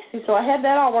the next thing, so I had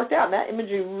that all worked out, and that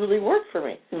imagery really worked for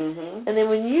me. Mm-hmm. And then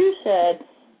when you said,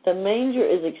 the manger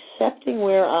is accepting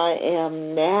where I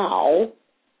am now,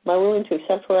 am I willing to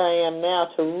accept where I am now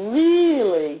to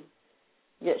really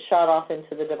get shot off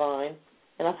into the divine?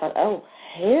 And I thought, oh,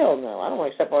 hell no, I don't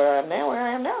want to accept where I am now. Where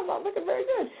I am now is not looking very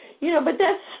good. But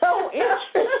that's so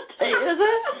interesting, isn't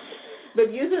it? But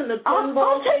using the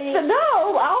pinball I'll take the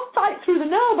no. I'll fight through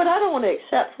the no, but I don't want to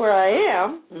accept where I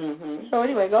am. Mm-hmm. So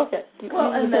anyway, go ahead.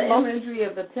 Well, and the imagery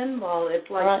of the pinball, it's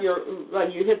like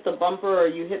you hit the bumper or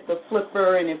you hit the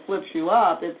flipper and it flips you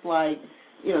up. It's like,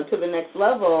 to the next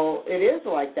level. It is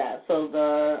like that. So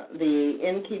the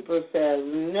innkeeper says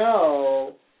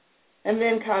no, and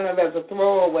then kind of as a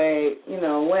throwaway,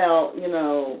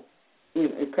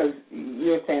 because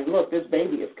you're saying, look, this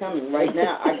baby is coming right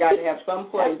now. I got to have some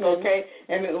place, okay?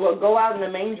 And we'll go out in the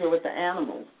manger with the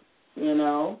animals,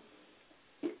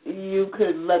 You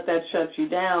could let that shut you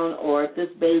down, or if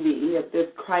this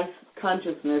Christ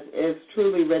consciousness is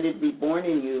truly ready to be born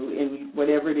in you, in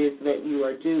whatever it is that you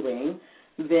are doing,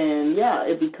 then,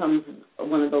 it becomes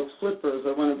one of those flippers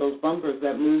or one of those bumpers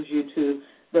that moves you to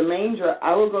the manger.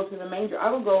 I will go to the manger. I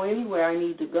will go anywhere I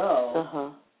need to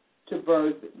go. To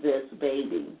birth this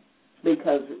baby,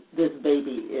 because this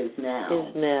baby is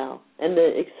now. And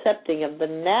the accepting of the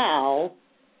now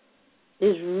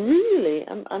is really,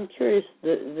 I'm curious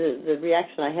the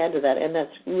reaction I had to that, and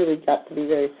that's really got to be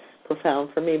very profound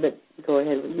for me, but go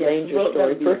ahead with the manger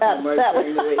story, perhaps.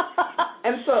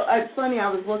 And so it's funny, I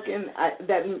was looking at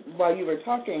that while you were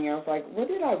talking, I was like, what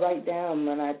did I write down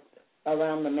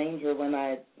around the manger when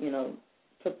I,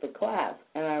 took the class?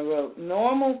 And I wrote,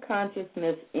 normal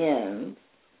consciousness ends,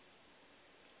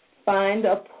 find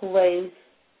a place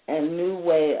and new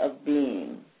way of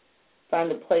being.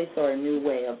 Find a place or a new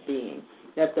way of being.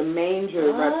 That the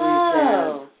manger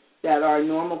represents that our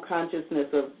normal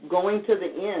consciousness of going to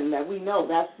the end, that we know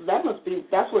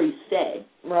that's where you stay.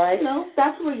 Right.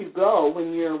 That's where you go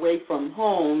when you're away from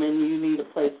home and you need a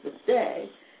place to stay.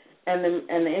 And the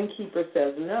innkeeper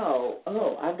says, no,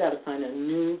 I've got to find a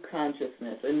new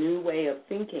consciousness, a new way of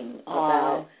thinking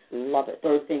about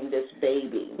birthing this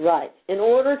baby. Right. In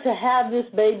order to have this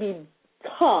baby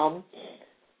come,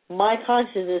 my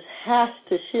consciousness has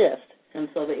to shift. And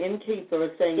so the innkeeper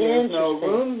is saying there's no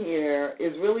room here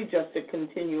is really just a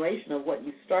continuation of what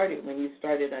you started when you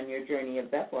started on your journey of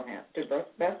Bethlehem,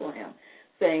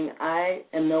 saying I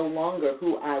am no longer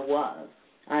who I was.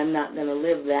 I'm not going to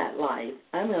live that life.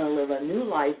 I'm going to live a new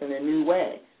life in a new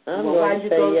way. Why'd you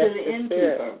go to the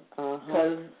innkeeper?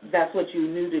 Because that's what you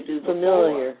knew to do before.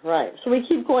 Familiar, right. So we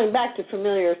keep going back to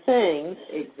familiar things.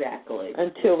 Exactly.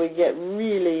 Until we get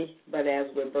really... But as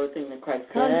we're birthing the Christ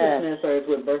consciousness, or as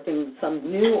we're birthing some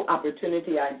new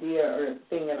opportunity, idea, or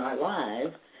thing in our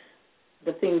lives,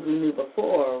 the things we knew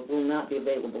before will not be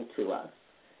available to us.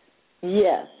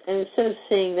 Yes, and instead of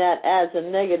seeing that as a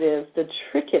negative, the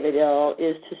trick of it all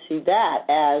is to see that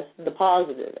as the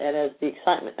positive and as the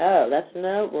excitement. Oh, that's a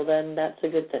no? Well, then that's a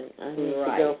good thing. I need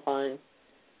to go find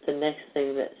the next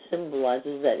thing that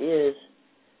symbolizes that is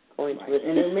going to assist me.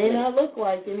 And it may not look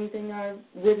like anything I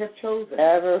would have chosen.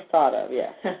 Ever thought of,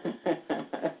 yes.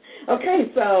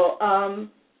 Okay, so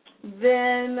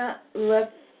then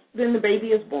let's then the baby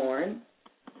is born.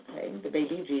 Okay, the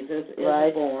baby Jesus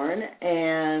is born,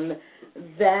 and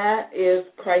that is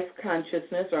Christ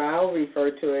consciousness, or I'll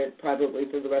refer to it probably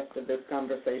through the rest of this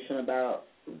conversation about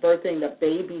birthing the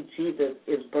baby Jesus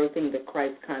is birthing the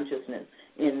Christ consciousness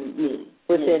in me.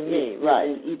 Within me, right.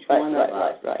 In each one of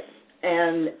us. Right.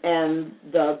 And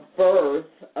the birth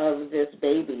of this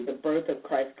baby, the birth of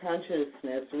Christ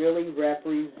consciousness, really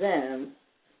represents,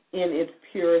 in its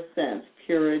pure sense,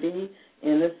 purity,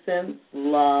 innocence,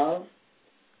 love.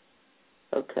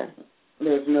 Okay.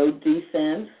 There's no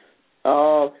defense.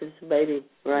 Oh, it's a baby,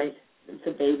 right. It's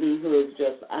a baby who is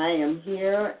just, I am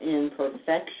here in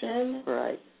perfection.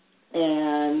 Right.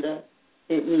 And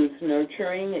it needs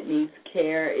nurturing, it needs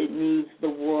care, it needs the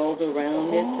world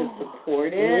around it to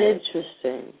support it.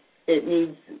 Interesting. It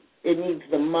needs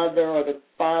the mother or the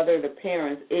father, the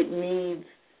parents. It needs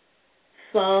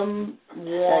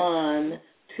someone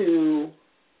to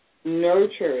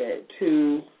nurture it,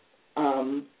 to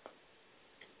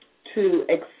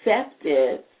accept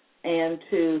it, and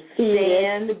to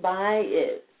stand by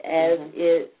it as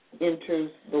it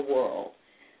enters the world.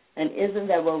 And isn't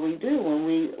that what we do when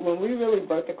we really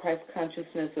birth the Christ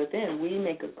consciousness within? We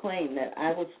make a claim that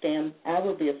I will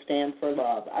be a stand for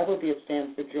love. I will be a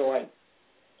stand for joy.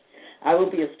 I will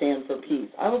be a stand for peace.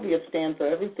 I will be a stand for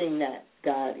everything that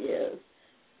God is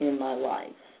in my life.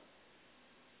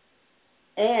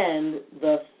 And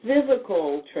the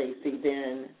physical Tracy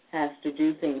then has to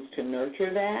do things to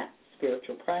nurture that,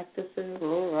 spiritual practices.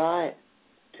 All right.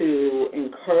 To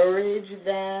encourage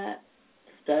that,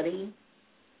 study,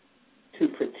 to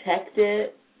protect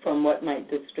it from what might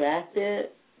distract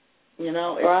it. You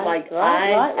know, it's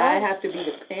I have to be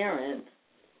the parent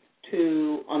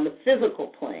to, on the physical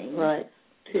plane,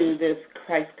 to this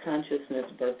Christ consciousness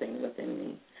birthing within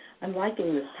me. I'm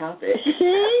liking this topic. See,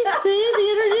 the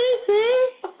energy, see?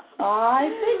 I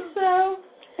think so.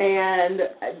 And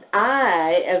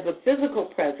I, as a physical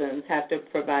presence, have to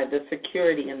provide the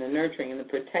security and the nurturing and the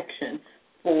protection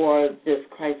for this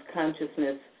Christ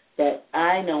consciousness that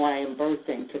I know I am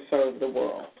birthing to serve the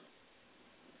world.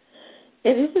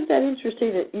 And isn't that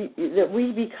interesting that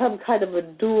we become kind of a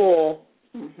dual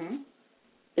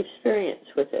experience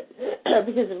with it?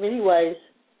 Because in many ways,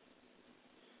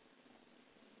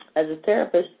 as a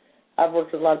therapist, I've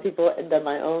worked with a lot of people and done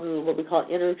my own what we call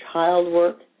inner child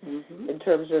work in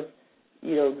terms of,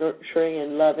 nurturing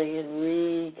and loving and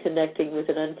reconnecting with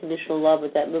an unconditional love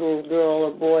with that little girl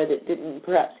or boy that didn't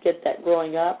perhaps get that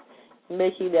growing up,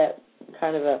 making that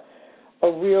kind of a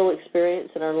real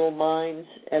experience in our little minds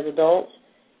as adults.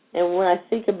 And when I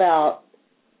think about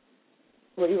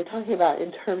what you were talking about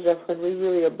in terms of when we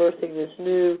really are birthing this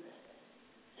new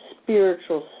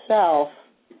spiritual self,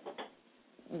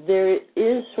 there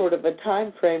is sort of a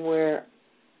time frame where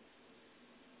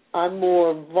I'm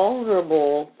more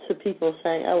vulnerable to people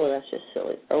saying, oh, well, that's just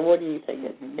silly, or what are you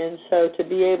thinking? And so to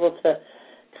be able to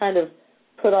kind of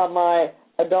put on my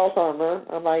adult armor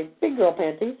or my big girl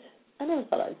panties, I never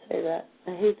thought I'd say that.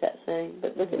 I hate that saying,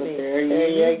 but look at me. There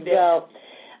you go.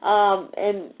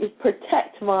 And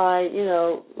protect my,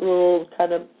 little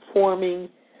kind of forming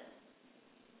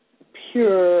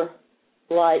pure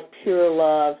light, pure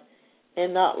love,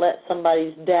 and not let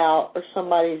somebody's doubt or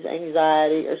somebody's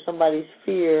anxiety or somebody's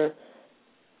fear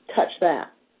touch that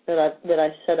I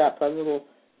set up a little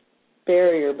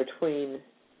barrier between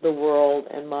the world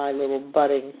and my little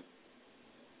budding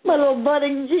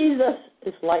Jesus.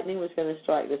 If lightning was going to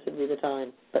strike, this would be the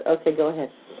time. But okay, go ahead.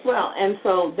 Well, and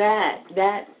so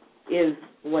that is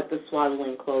what the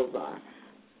swaddling clothes are.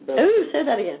 Say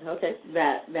that again. Okay.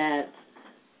 That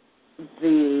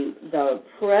the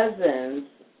presence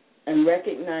and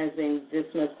recognizing this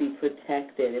must be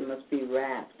protected. It must be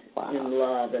wrapped in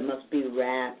love. It must be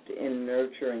wrapped in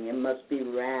nurturing. It must be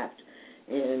wrapped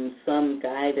in some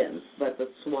guidance. But the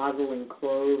swaddling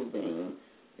clothing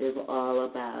is all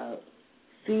about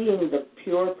seeing the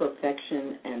pure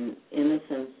perfection and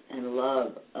innocence and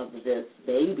love of this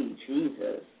baby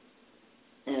Jesus,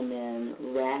 and then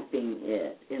wrapping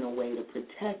it in a way to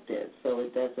protect it so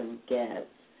it doesn't get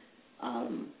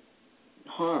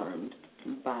harmed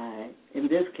by, in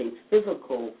this case,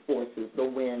 physical forces, the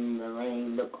wind, the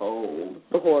rain, the cold.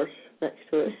 The horse next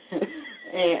to it.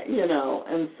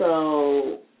 and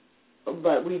so,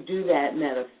 but we do that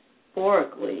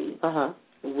metaphorically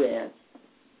with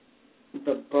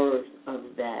the birth of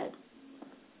that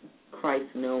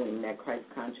Christ knowing, that Christ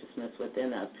consciousness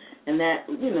within us. And that,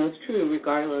 is true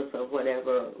regardless of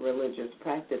whatever religious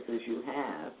practices you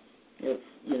have. If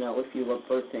you were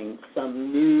birthing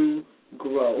some new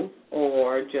growth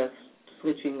or just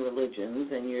switching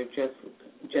religions and you're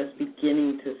just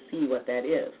beginning to see what that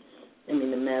is.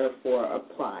 the metaphor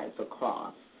applies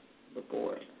across the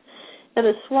board. And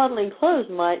the swaddling clothes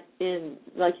might,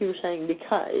 like you were saying,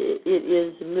 because it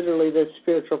is literally the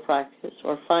spiritual practice,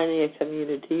 or finding a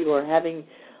community, or having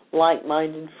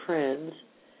like-minded friends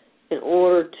in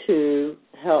order to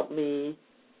help me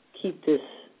keep this,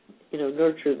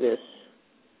 nurture this.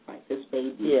 Right, this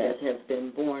baby that has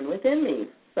been born within me.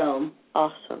 So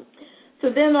awesome. So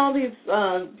then all these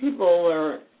people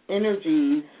or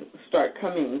energies start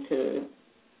coming to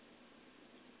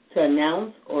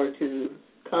announce or to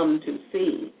come to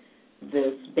see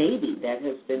this baby that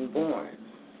has been born.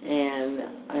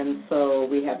 And so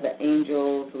we have the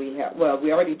angels,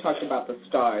 we already talked about the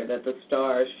star, that the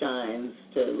star shines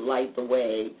to light the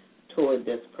way toward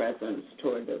this presence,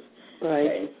 toward this. Right.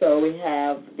 Okay, so we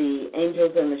have the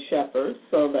angels and the shepherds.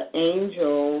 So the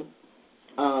angels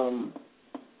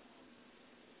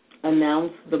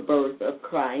announce the birth of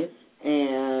Christ,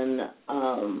 and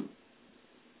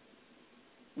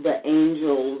the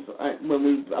angels, when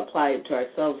we apply it to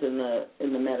ourselves in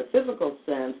the metaphysical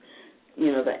sense,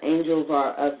 the angels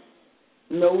are us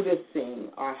noticing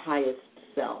our highest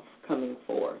self coming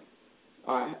forth,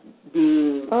 are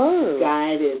being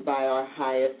guided by our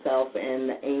highest self, and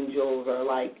the angels are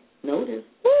like, notice.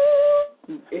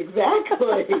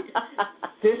 Exactly.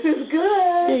 This is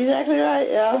good. Exactly right,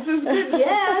 yeah. This is good,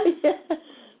 yes.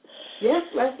 Yes,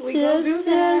 Leslie, go do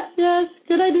that. Yes,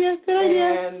 good idea, good idea.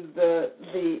 And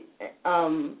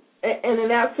and in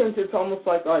that sense, it's almost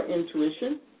like our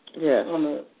intuition. Yes. On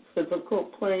the physical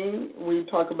plane, we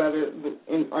talk about it,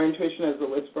 our intuition as the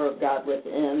whisper of God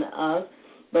within us,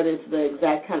 but it's the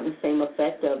exact kind of same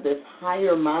effect of this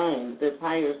higher mind, this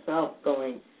higher self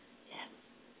going,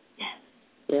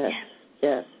 yes.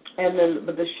 And then,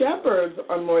 but the shepherds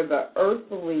are more the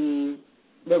earthly,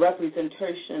 the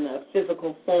representation of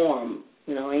physical form.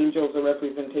 Angels are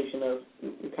representation of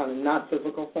kind of not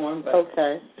physical form, but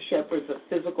shepherds of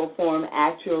physical form,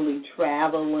 actually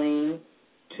traveling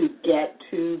to get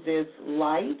to this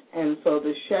light. And so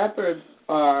the shepherds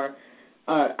are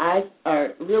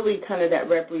really kind of that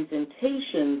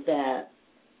representation that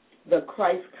the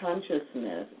Christ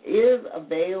consciousness is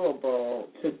available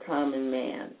to common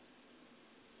man.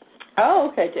 Oh,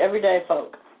 okay, to everyday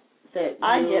folk.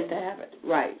 I get to have it.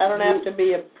 Right. I don't have to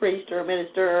be a priest or a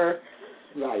minister.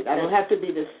 Right. I don't have to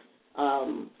be this,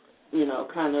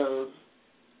 kind of,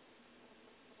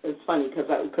 it's funny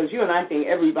because you and I think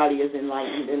everybody is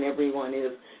enlightened and everyone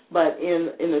is, but in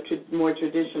a more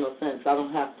traditional sense, I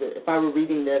don't have to, if I were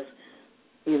reading this,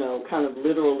 kind of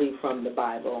literally from the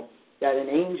Bible, that an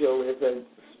angel is a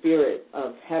spirit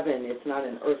of heaven. It's not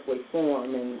an earthly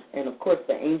form, and of course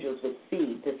the angels would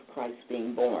see this Christ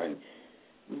being born,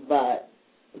 but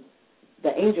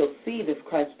the angels see this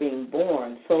Christ being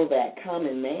born so that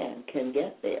common man can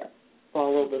get there.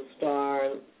 Follow the star,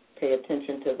 pay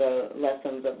attention to the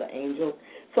lessons of the angels.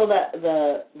 So that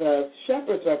the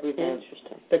shepherds represent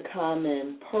the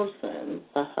common person.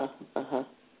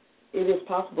 It is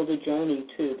possible to journey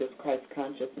to this Christ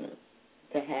consciousness,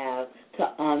 to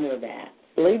honor that.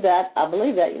 Believe that. I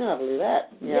believe that. I believe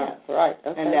that. Yeah, right.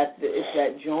 Okay. And it's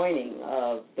that joining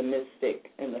of the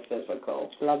mystic and the physical.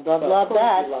 Love that. Love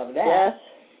that. Yes.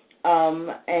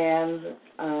 And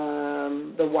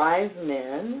the wise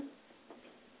men.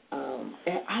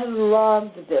 I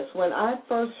loved this. When I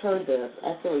first heard this,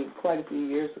 actually quite a few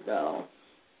years ago,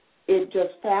 it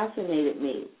just fascinated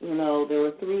me. There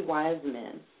were 3 wise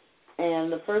men.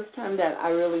 And the first time that I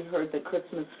really heard the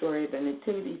Christmas story, the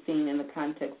nativity scene in the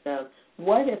context of,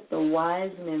 what if the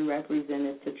wise men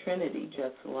represented the Trinity,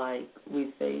 just like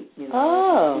we say, in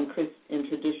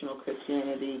traditional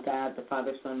Christianity, God, the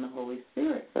Father, Son, the Holy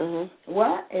Spirit. Mm-hmm.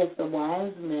 What if the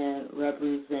wise men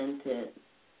represented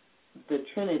the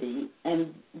Trinity,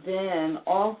 and then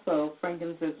also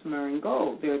frankincense, myrrh, and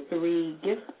gold? There are 3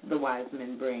 gifts the wise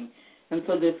men bring. And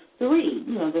so this 3,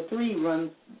 the number 3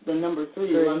 runs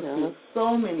through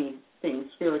so many things,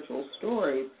 spiritual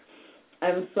stories.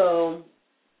 And so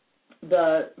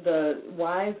the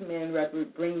wise men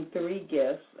bring 3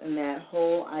 gifts, and that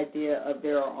whole idea of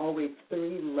there are always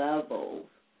 3 levels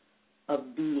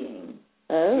of being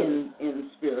in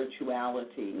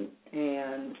spirituality,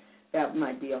 and that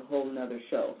might be a whole nother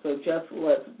show. So just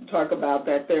let's talk about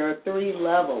that. There are 3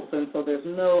 levels, and so there's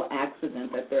no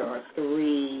accident that there are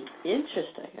 3.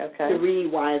 Interesting. Okay. 3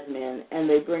 wise men, and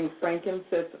they bring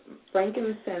frankincense,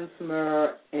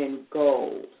 myrrh, and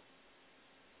gold.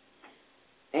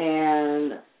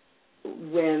 And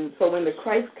when the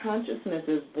Christ consciousness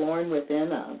is born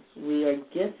within us, we are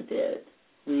gifted.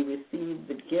 We receive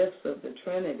the gifts of the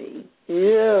Trinity.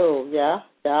 Yeah.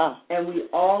 And we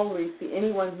all receive,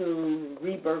 anyone who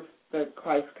rebirths the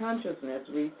Christ consciousness,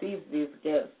 receives these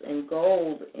gifts, and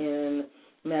gold in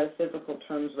metaphysical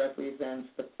terms represents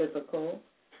the physical,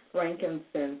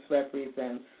 frankincense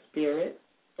represents spirit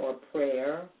or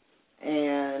prayer,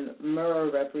 and myrrh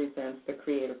represents the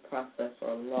creative process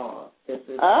or law. This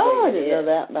is I didn't know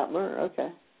that about myrrh. Okay.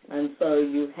 And so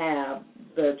you have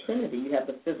the Trinity. You have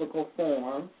the physical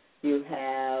form. You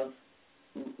have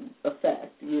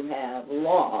effect. You have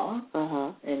law,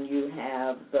 and you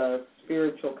have the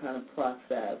spiritual kind of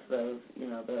process of,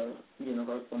 the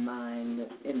universal mind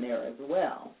in there as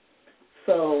well.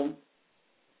 So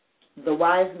the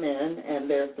wise men and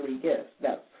their three gifts,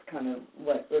 that's kind of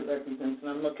what it represents. And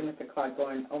I'm looking at the clock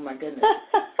going, oh, my goodness,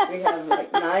 we have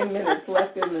like 9 minutes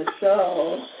left in the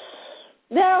show.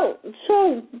 Now,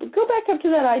 so go back up to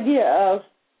that idea of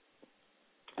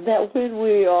that when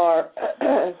we are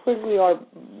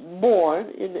born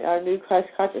in our new Christ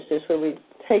consciousness, when we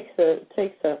take the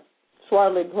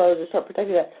swaddling clothes and start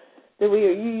protecting that, then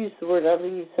you use the word, I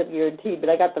mean, you said guaranteed, but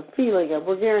I got the feeling of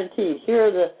we're guaranteed. Here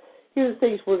are the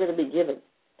things we're going to be given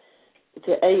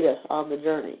to aid us on the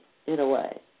journey in a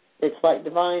way. It's like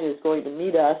divine is going to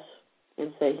meet us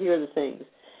and say, here are the things.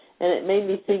 And it made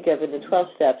me think of in the 12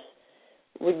 steps,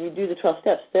 when you do the 12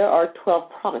 steps, there are 12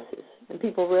 promises. And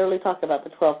people rarely talk about the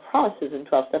 12 promises in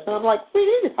 12 steps. And I'm like, we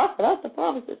need to talk about the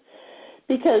promises.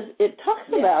 Because it talks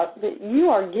about that you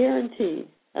are guaranteed.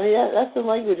 I mean, that's the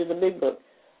language in the big book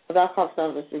of Alcoholics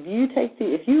Anonymous. If you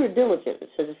are diligent, it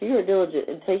says, if you are diligent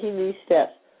in taking these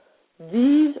steps,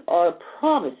 these are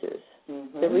promises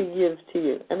that we give to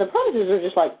you. And the promises are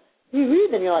just like, you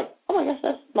read them, you're like, oh my gosh,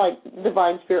 that's like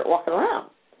divine spirit walking around.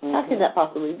 How can that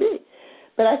possibly be?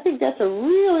 But I think that's a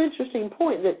real interesting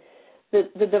point that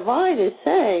the divine is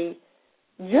saying,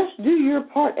 just do your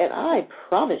part, and I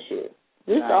promise you,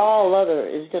 this all other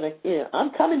is going to,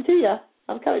 I'm coming to you.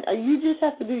 I'm coming. You just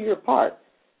have to do your part.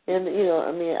 And,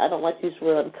 I mean, I don't like to use the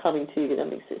word I'm coming to you because that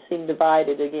makes it seem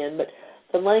divided again, but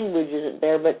the language isn't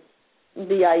there. But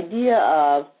the idea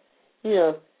of,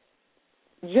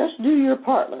 just do your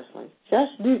part, Lesley.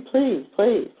 Just do, please,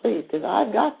 because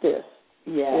I've got this.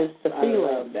 Yes, is the feeling.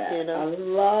 I love that. I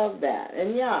love that.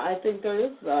 And, I think there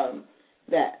is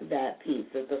that piece,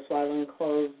 that the swaddling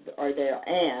clothes are there,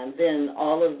 and then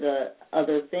all of the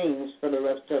other things for the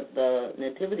rest of the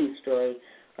nativity story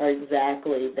are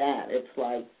exactly that. It's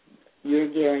like you're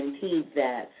guaranteed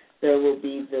that there will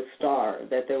be the star,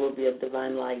 that there will be a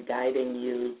divine light guiding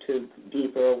you to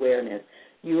deeper awareness.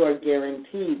 You are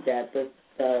guaranteed that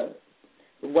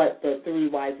what the three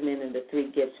wise men and the three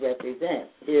gifts represent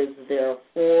is there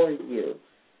for you,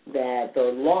 that the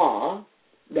law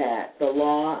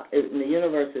in the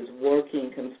universe is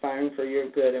working, conspiring for your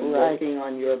good and working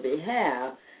on your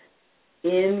behalf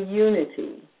in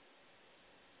unity,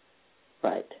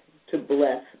 to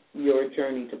bless your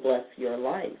journey, to bless your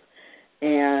life.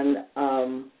 And,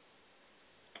 and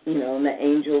the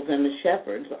angels and the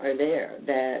shepherds are there,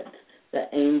 that the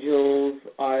angels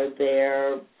are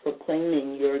there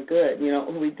proclaiming your good.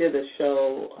 We did a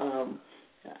show,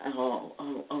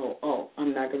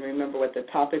 I'm not going to remember what the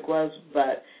topic was,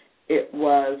 but it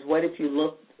was, what if you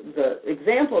look, the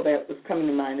example that was coming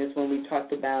to mind is when we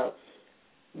talked about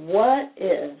what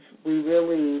if we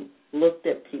really looked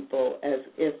at people as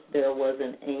if there was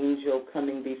an angel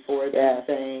coming before them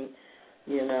saying,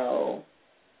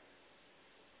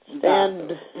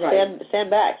 stand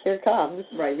back, here it comes.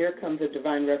 Right, here comes a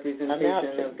divine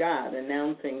representation of God,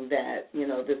 announcing that,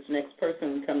 this next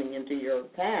person coming into your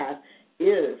path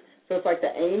is. So it's like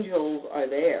the angels are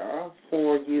there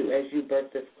for you as you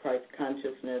birth this Christ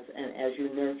consciousness and as you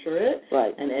nurture it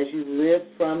and as you live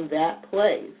from that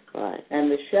place. And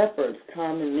the shepherds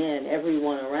come and then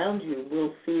everyone around you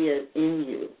will see it in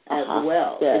you as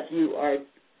well if you are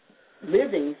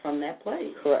living from that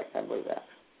place. Correct, I believe that.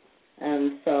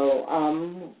 And so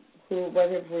what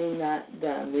have we not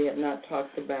done? We have not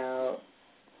talked about...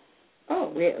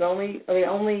 the only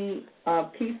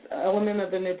element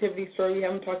of the nativity story we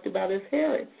haven't talked about is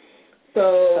Herod.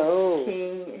 So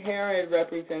King Herod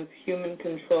represents human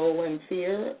control and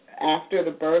fear after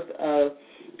the birth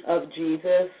of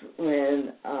Jesus,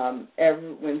 when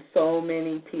so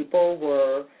many people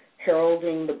were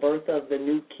heralding the birth of the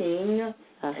new king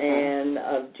and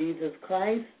of Jesus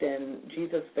Christ and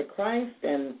Jesus the Christ,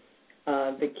 and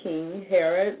the King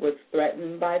Herod was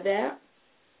threatened by that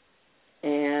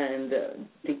and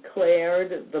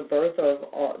declared the birth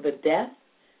of the death,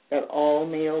 that all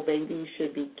male babies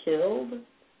should be killed,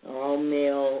 all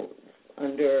males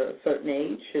under a certain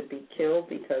age should be killed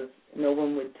because no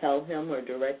one would tell him or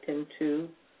direct him to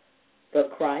the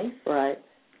Christ.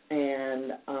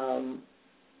 And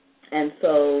And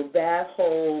so that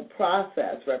whole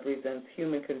process represents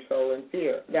human control and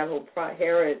fear. That whole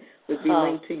Herod would be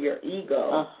linked to your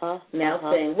ego. Now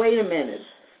saying, wait a minute,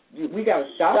 we got to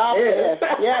stop this.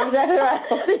 Yeah, exactly right.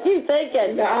 What are you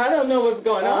thinking? Now, I don't know what's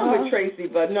going on with Tracy,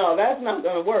 but no, that's not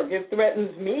going to work. It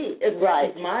threatens me. It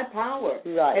threatens my power.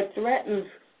 It threatens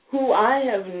who I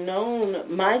have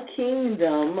known my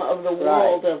kingdom of the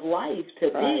world of life to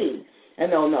be.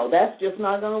 And no, that's just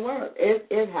not going to work.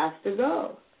 It has to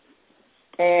go.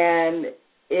 And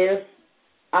if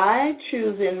I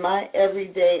choose in my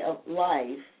everyday of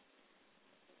life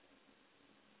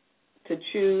to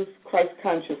choose Christ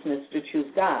consciousness, to choose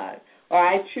God, or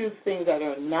I choose things that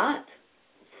are not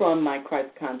from my Christ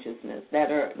consciousness,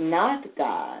 that are not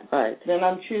God, then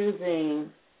I'm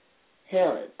choosing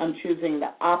Herod. I'm choosing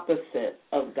the opposite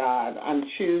of God. I'm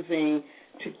choosing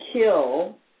to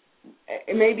kill.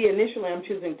 Maybe initially I'm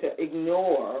choosing to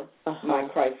ignore my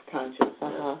Christ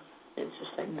consciousness.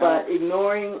 Interesting. But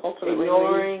ignoring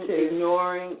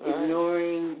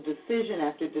decision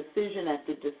after decision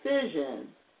after decision,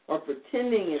 or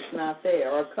pretending it's not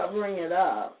there, or covering it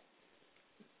up,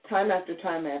 time after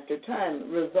time after time,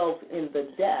 results in the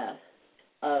death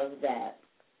of that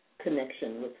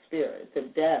connection with spirit, the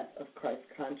death of Christ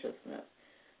consciousness.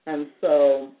 And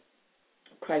so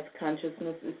Christ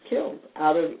consciousness is killed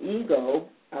out of ego,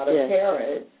 out of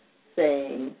Herod,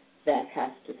 saying that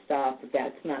has to stop,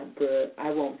 that's not good, I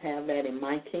won't have that in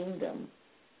my kingdom.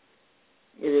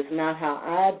 It is not how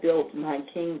I built my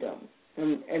kingdom.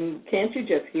 And can't you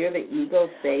just hear the ego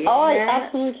saying that? I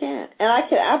absolutely can. And I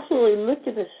can absolutely look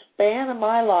at the span of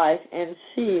my life and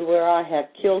see where I have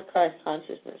killed Christ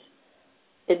consciousness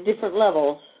at different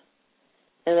levels.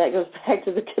 And that goes back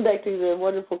to the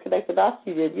wonderful connected dots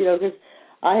you did, because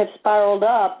I have spiraled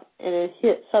up and it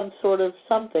hit some sort of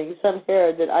something, some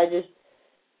Herod that I just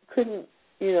couldn't,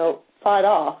 fight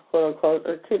off, quote unquote,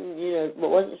 or couldn't, but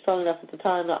wasn't strong enough at the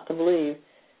time not to believe.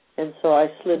 And so I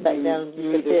slid back down.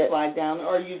 You either slide down,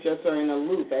 or you just are in a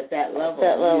loop at that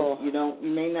level. You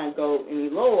may not go any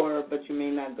lower, but you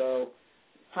may not go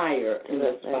higher in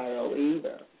the spiral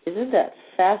either. Isn't that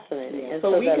fascinating? Yeah.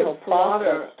 So we can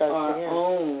slaughter our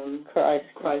own Christ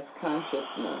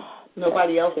consciousness.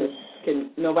 Nobody else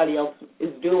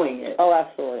is doing it. Oh,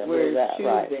 absolutely. We're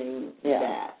choosing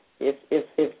that. If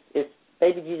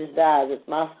baby Jesus dies, it's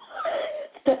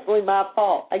definitely my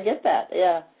fault. I get that.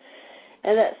 Yeah.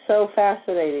 And that's so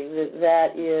fascinating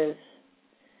that is,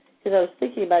 because I was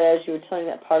thinking about it as you were telling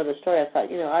that part of the story, I thought,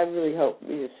 I really hope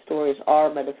these stories are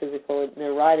metaphysical in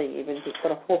their writing, even if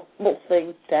what a horrible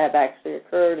thing to have actually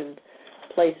occurred in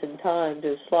place and time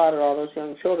to slaughter all those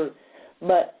young children.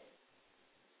 But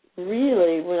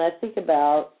really, when I think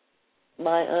about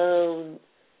my own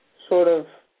sort of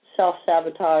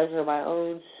self-sabotage or my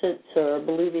own sense or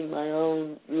believing my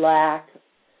own lack,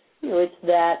 it's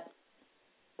that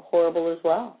horrible as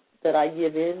well, that I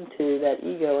give in to that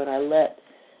ego and I let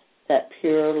that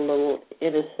pure little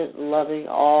innocent, loving,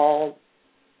 all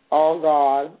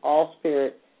God, all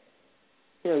spirit,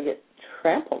 get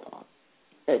trampled on.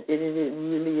 It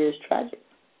really is tragic.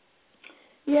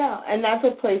 Yeah, and that's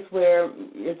a place where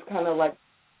it's kind of like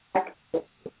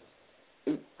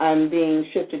I'm being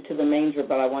shifted to the manger,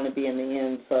 but I want to be in the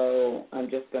inn, so I'm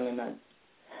just going to not.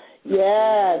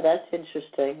 Yeah, that's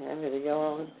interesting. I'm going to go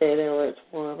on and stay there where it's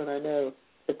warm and I know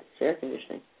that there's air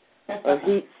conditioning or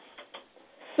heat.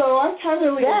 So our time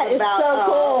really is about... That is so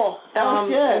cool. That was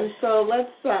good. And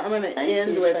so I'm going to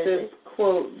end with this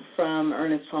quote from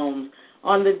Ernest Holmes.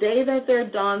 On the day that there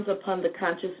dawns upon the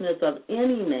consciousness of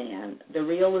any man the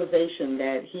realization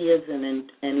that he is an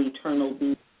eternal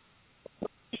being,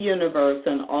 the universe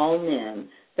and all men,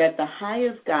 that the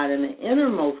highest God and the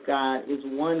innermost God is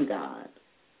one God,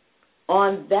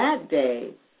 on that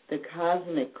day, the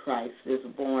cosmic Christ is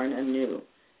born anew.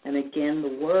 And again,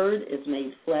 the Word is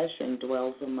made flesh and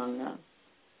dwells among us.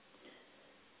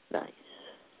 Nice.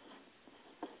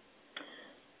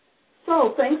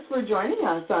 So, thanks for joining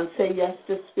us on Say Yes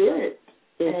to Spirit.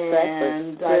 Exactly.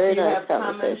 And if you have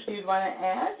comments you'd want to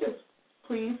add, just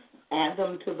please add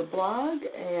them to the blog.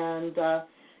 And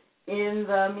in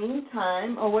the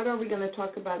meantime, what are we going to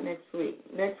talk about next week?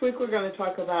 Next week we're going to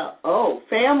talk about,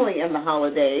 family and the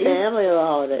holidays. Family and the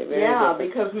holidays.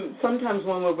 Because sometimes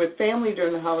when we're with family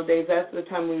during the holidays, that's the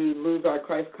time we lose our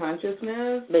Christ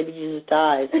consciousness. Maybe Jesus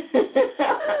dies.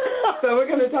 So we're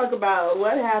going to talk about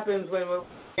what happens when we're with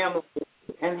family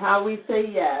and how we say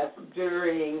yes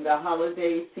during the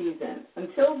holiday season.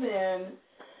 Until then,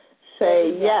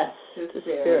 say yes to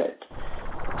Spirit.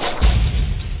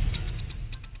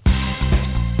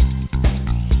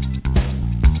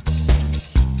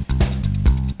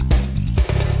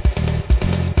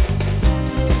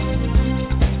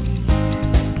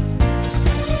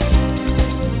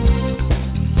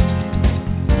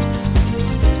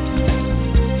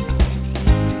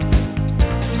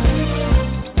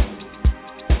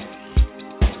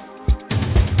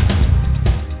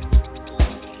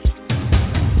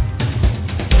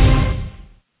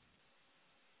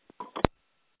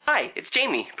 Hi, it's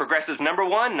Jamie, Progressive's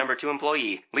 #1, #2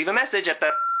 employee. Leave a message at the...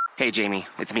 Hey, Jamie,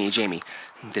 it's me, Jamie.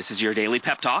 This is your daily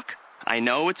pep talk. I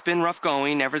know it's been rough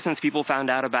going ever since people found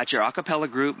out about your a cappella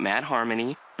group, Mad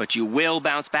Harmony, but you will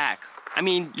bounce back. I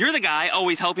mean, you're the guy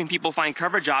always helping people find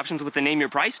coverage options with the Name Your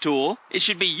Price tool. It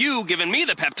should be you giving me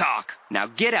the pep talk. Now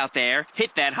get out there,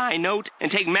 hit that high note,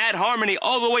 and take Mad Harmony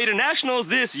all the way to nationals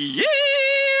this year!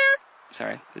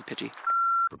 Sorry, it's pitchy.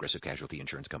 Progressive Casualty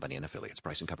Insurance Company and Affiliates.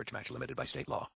 Price and coverage match limited by state law.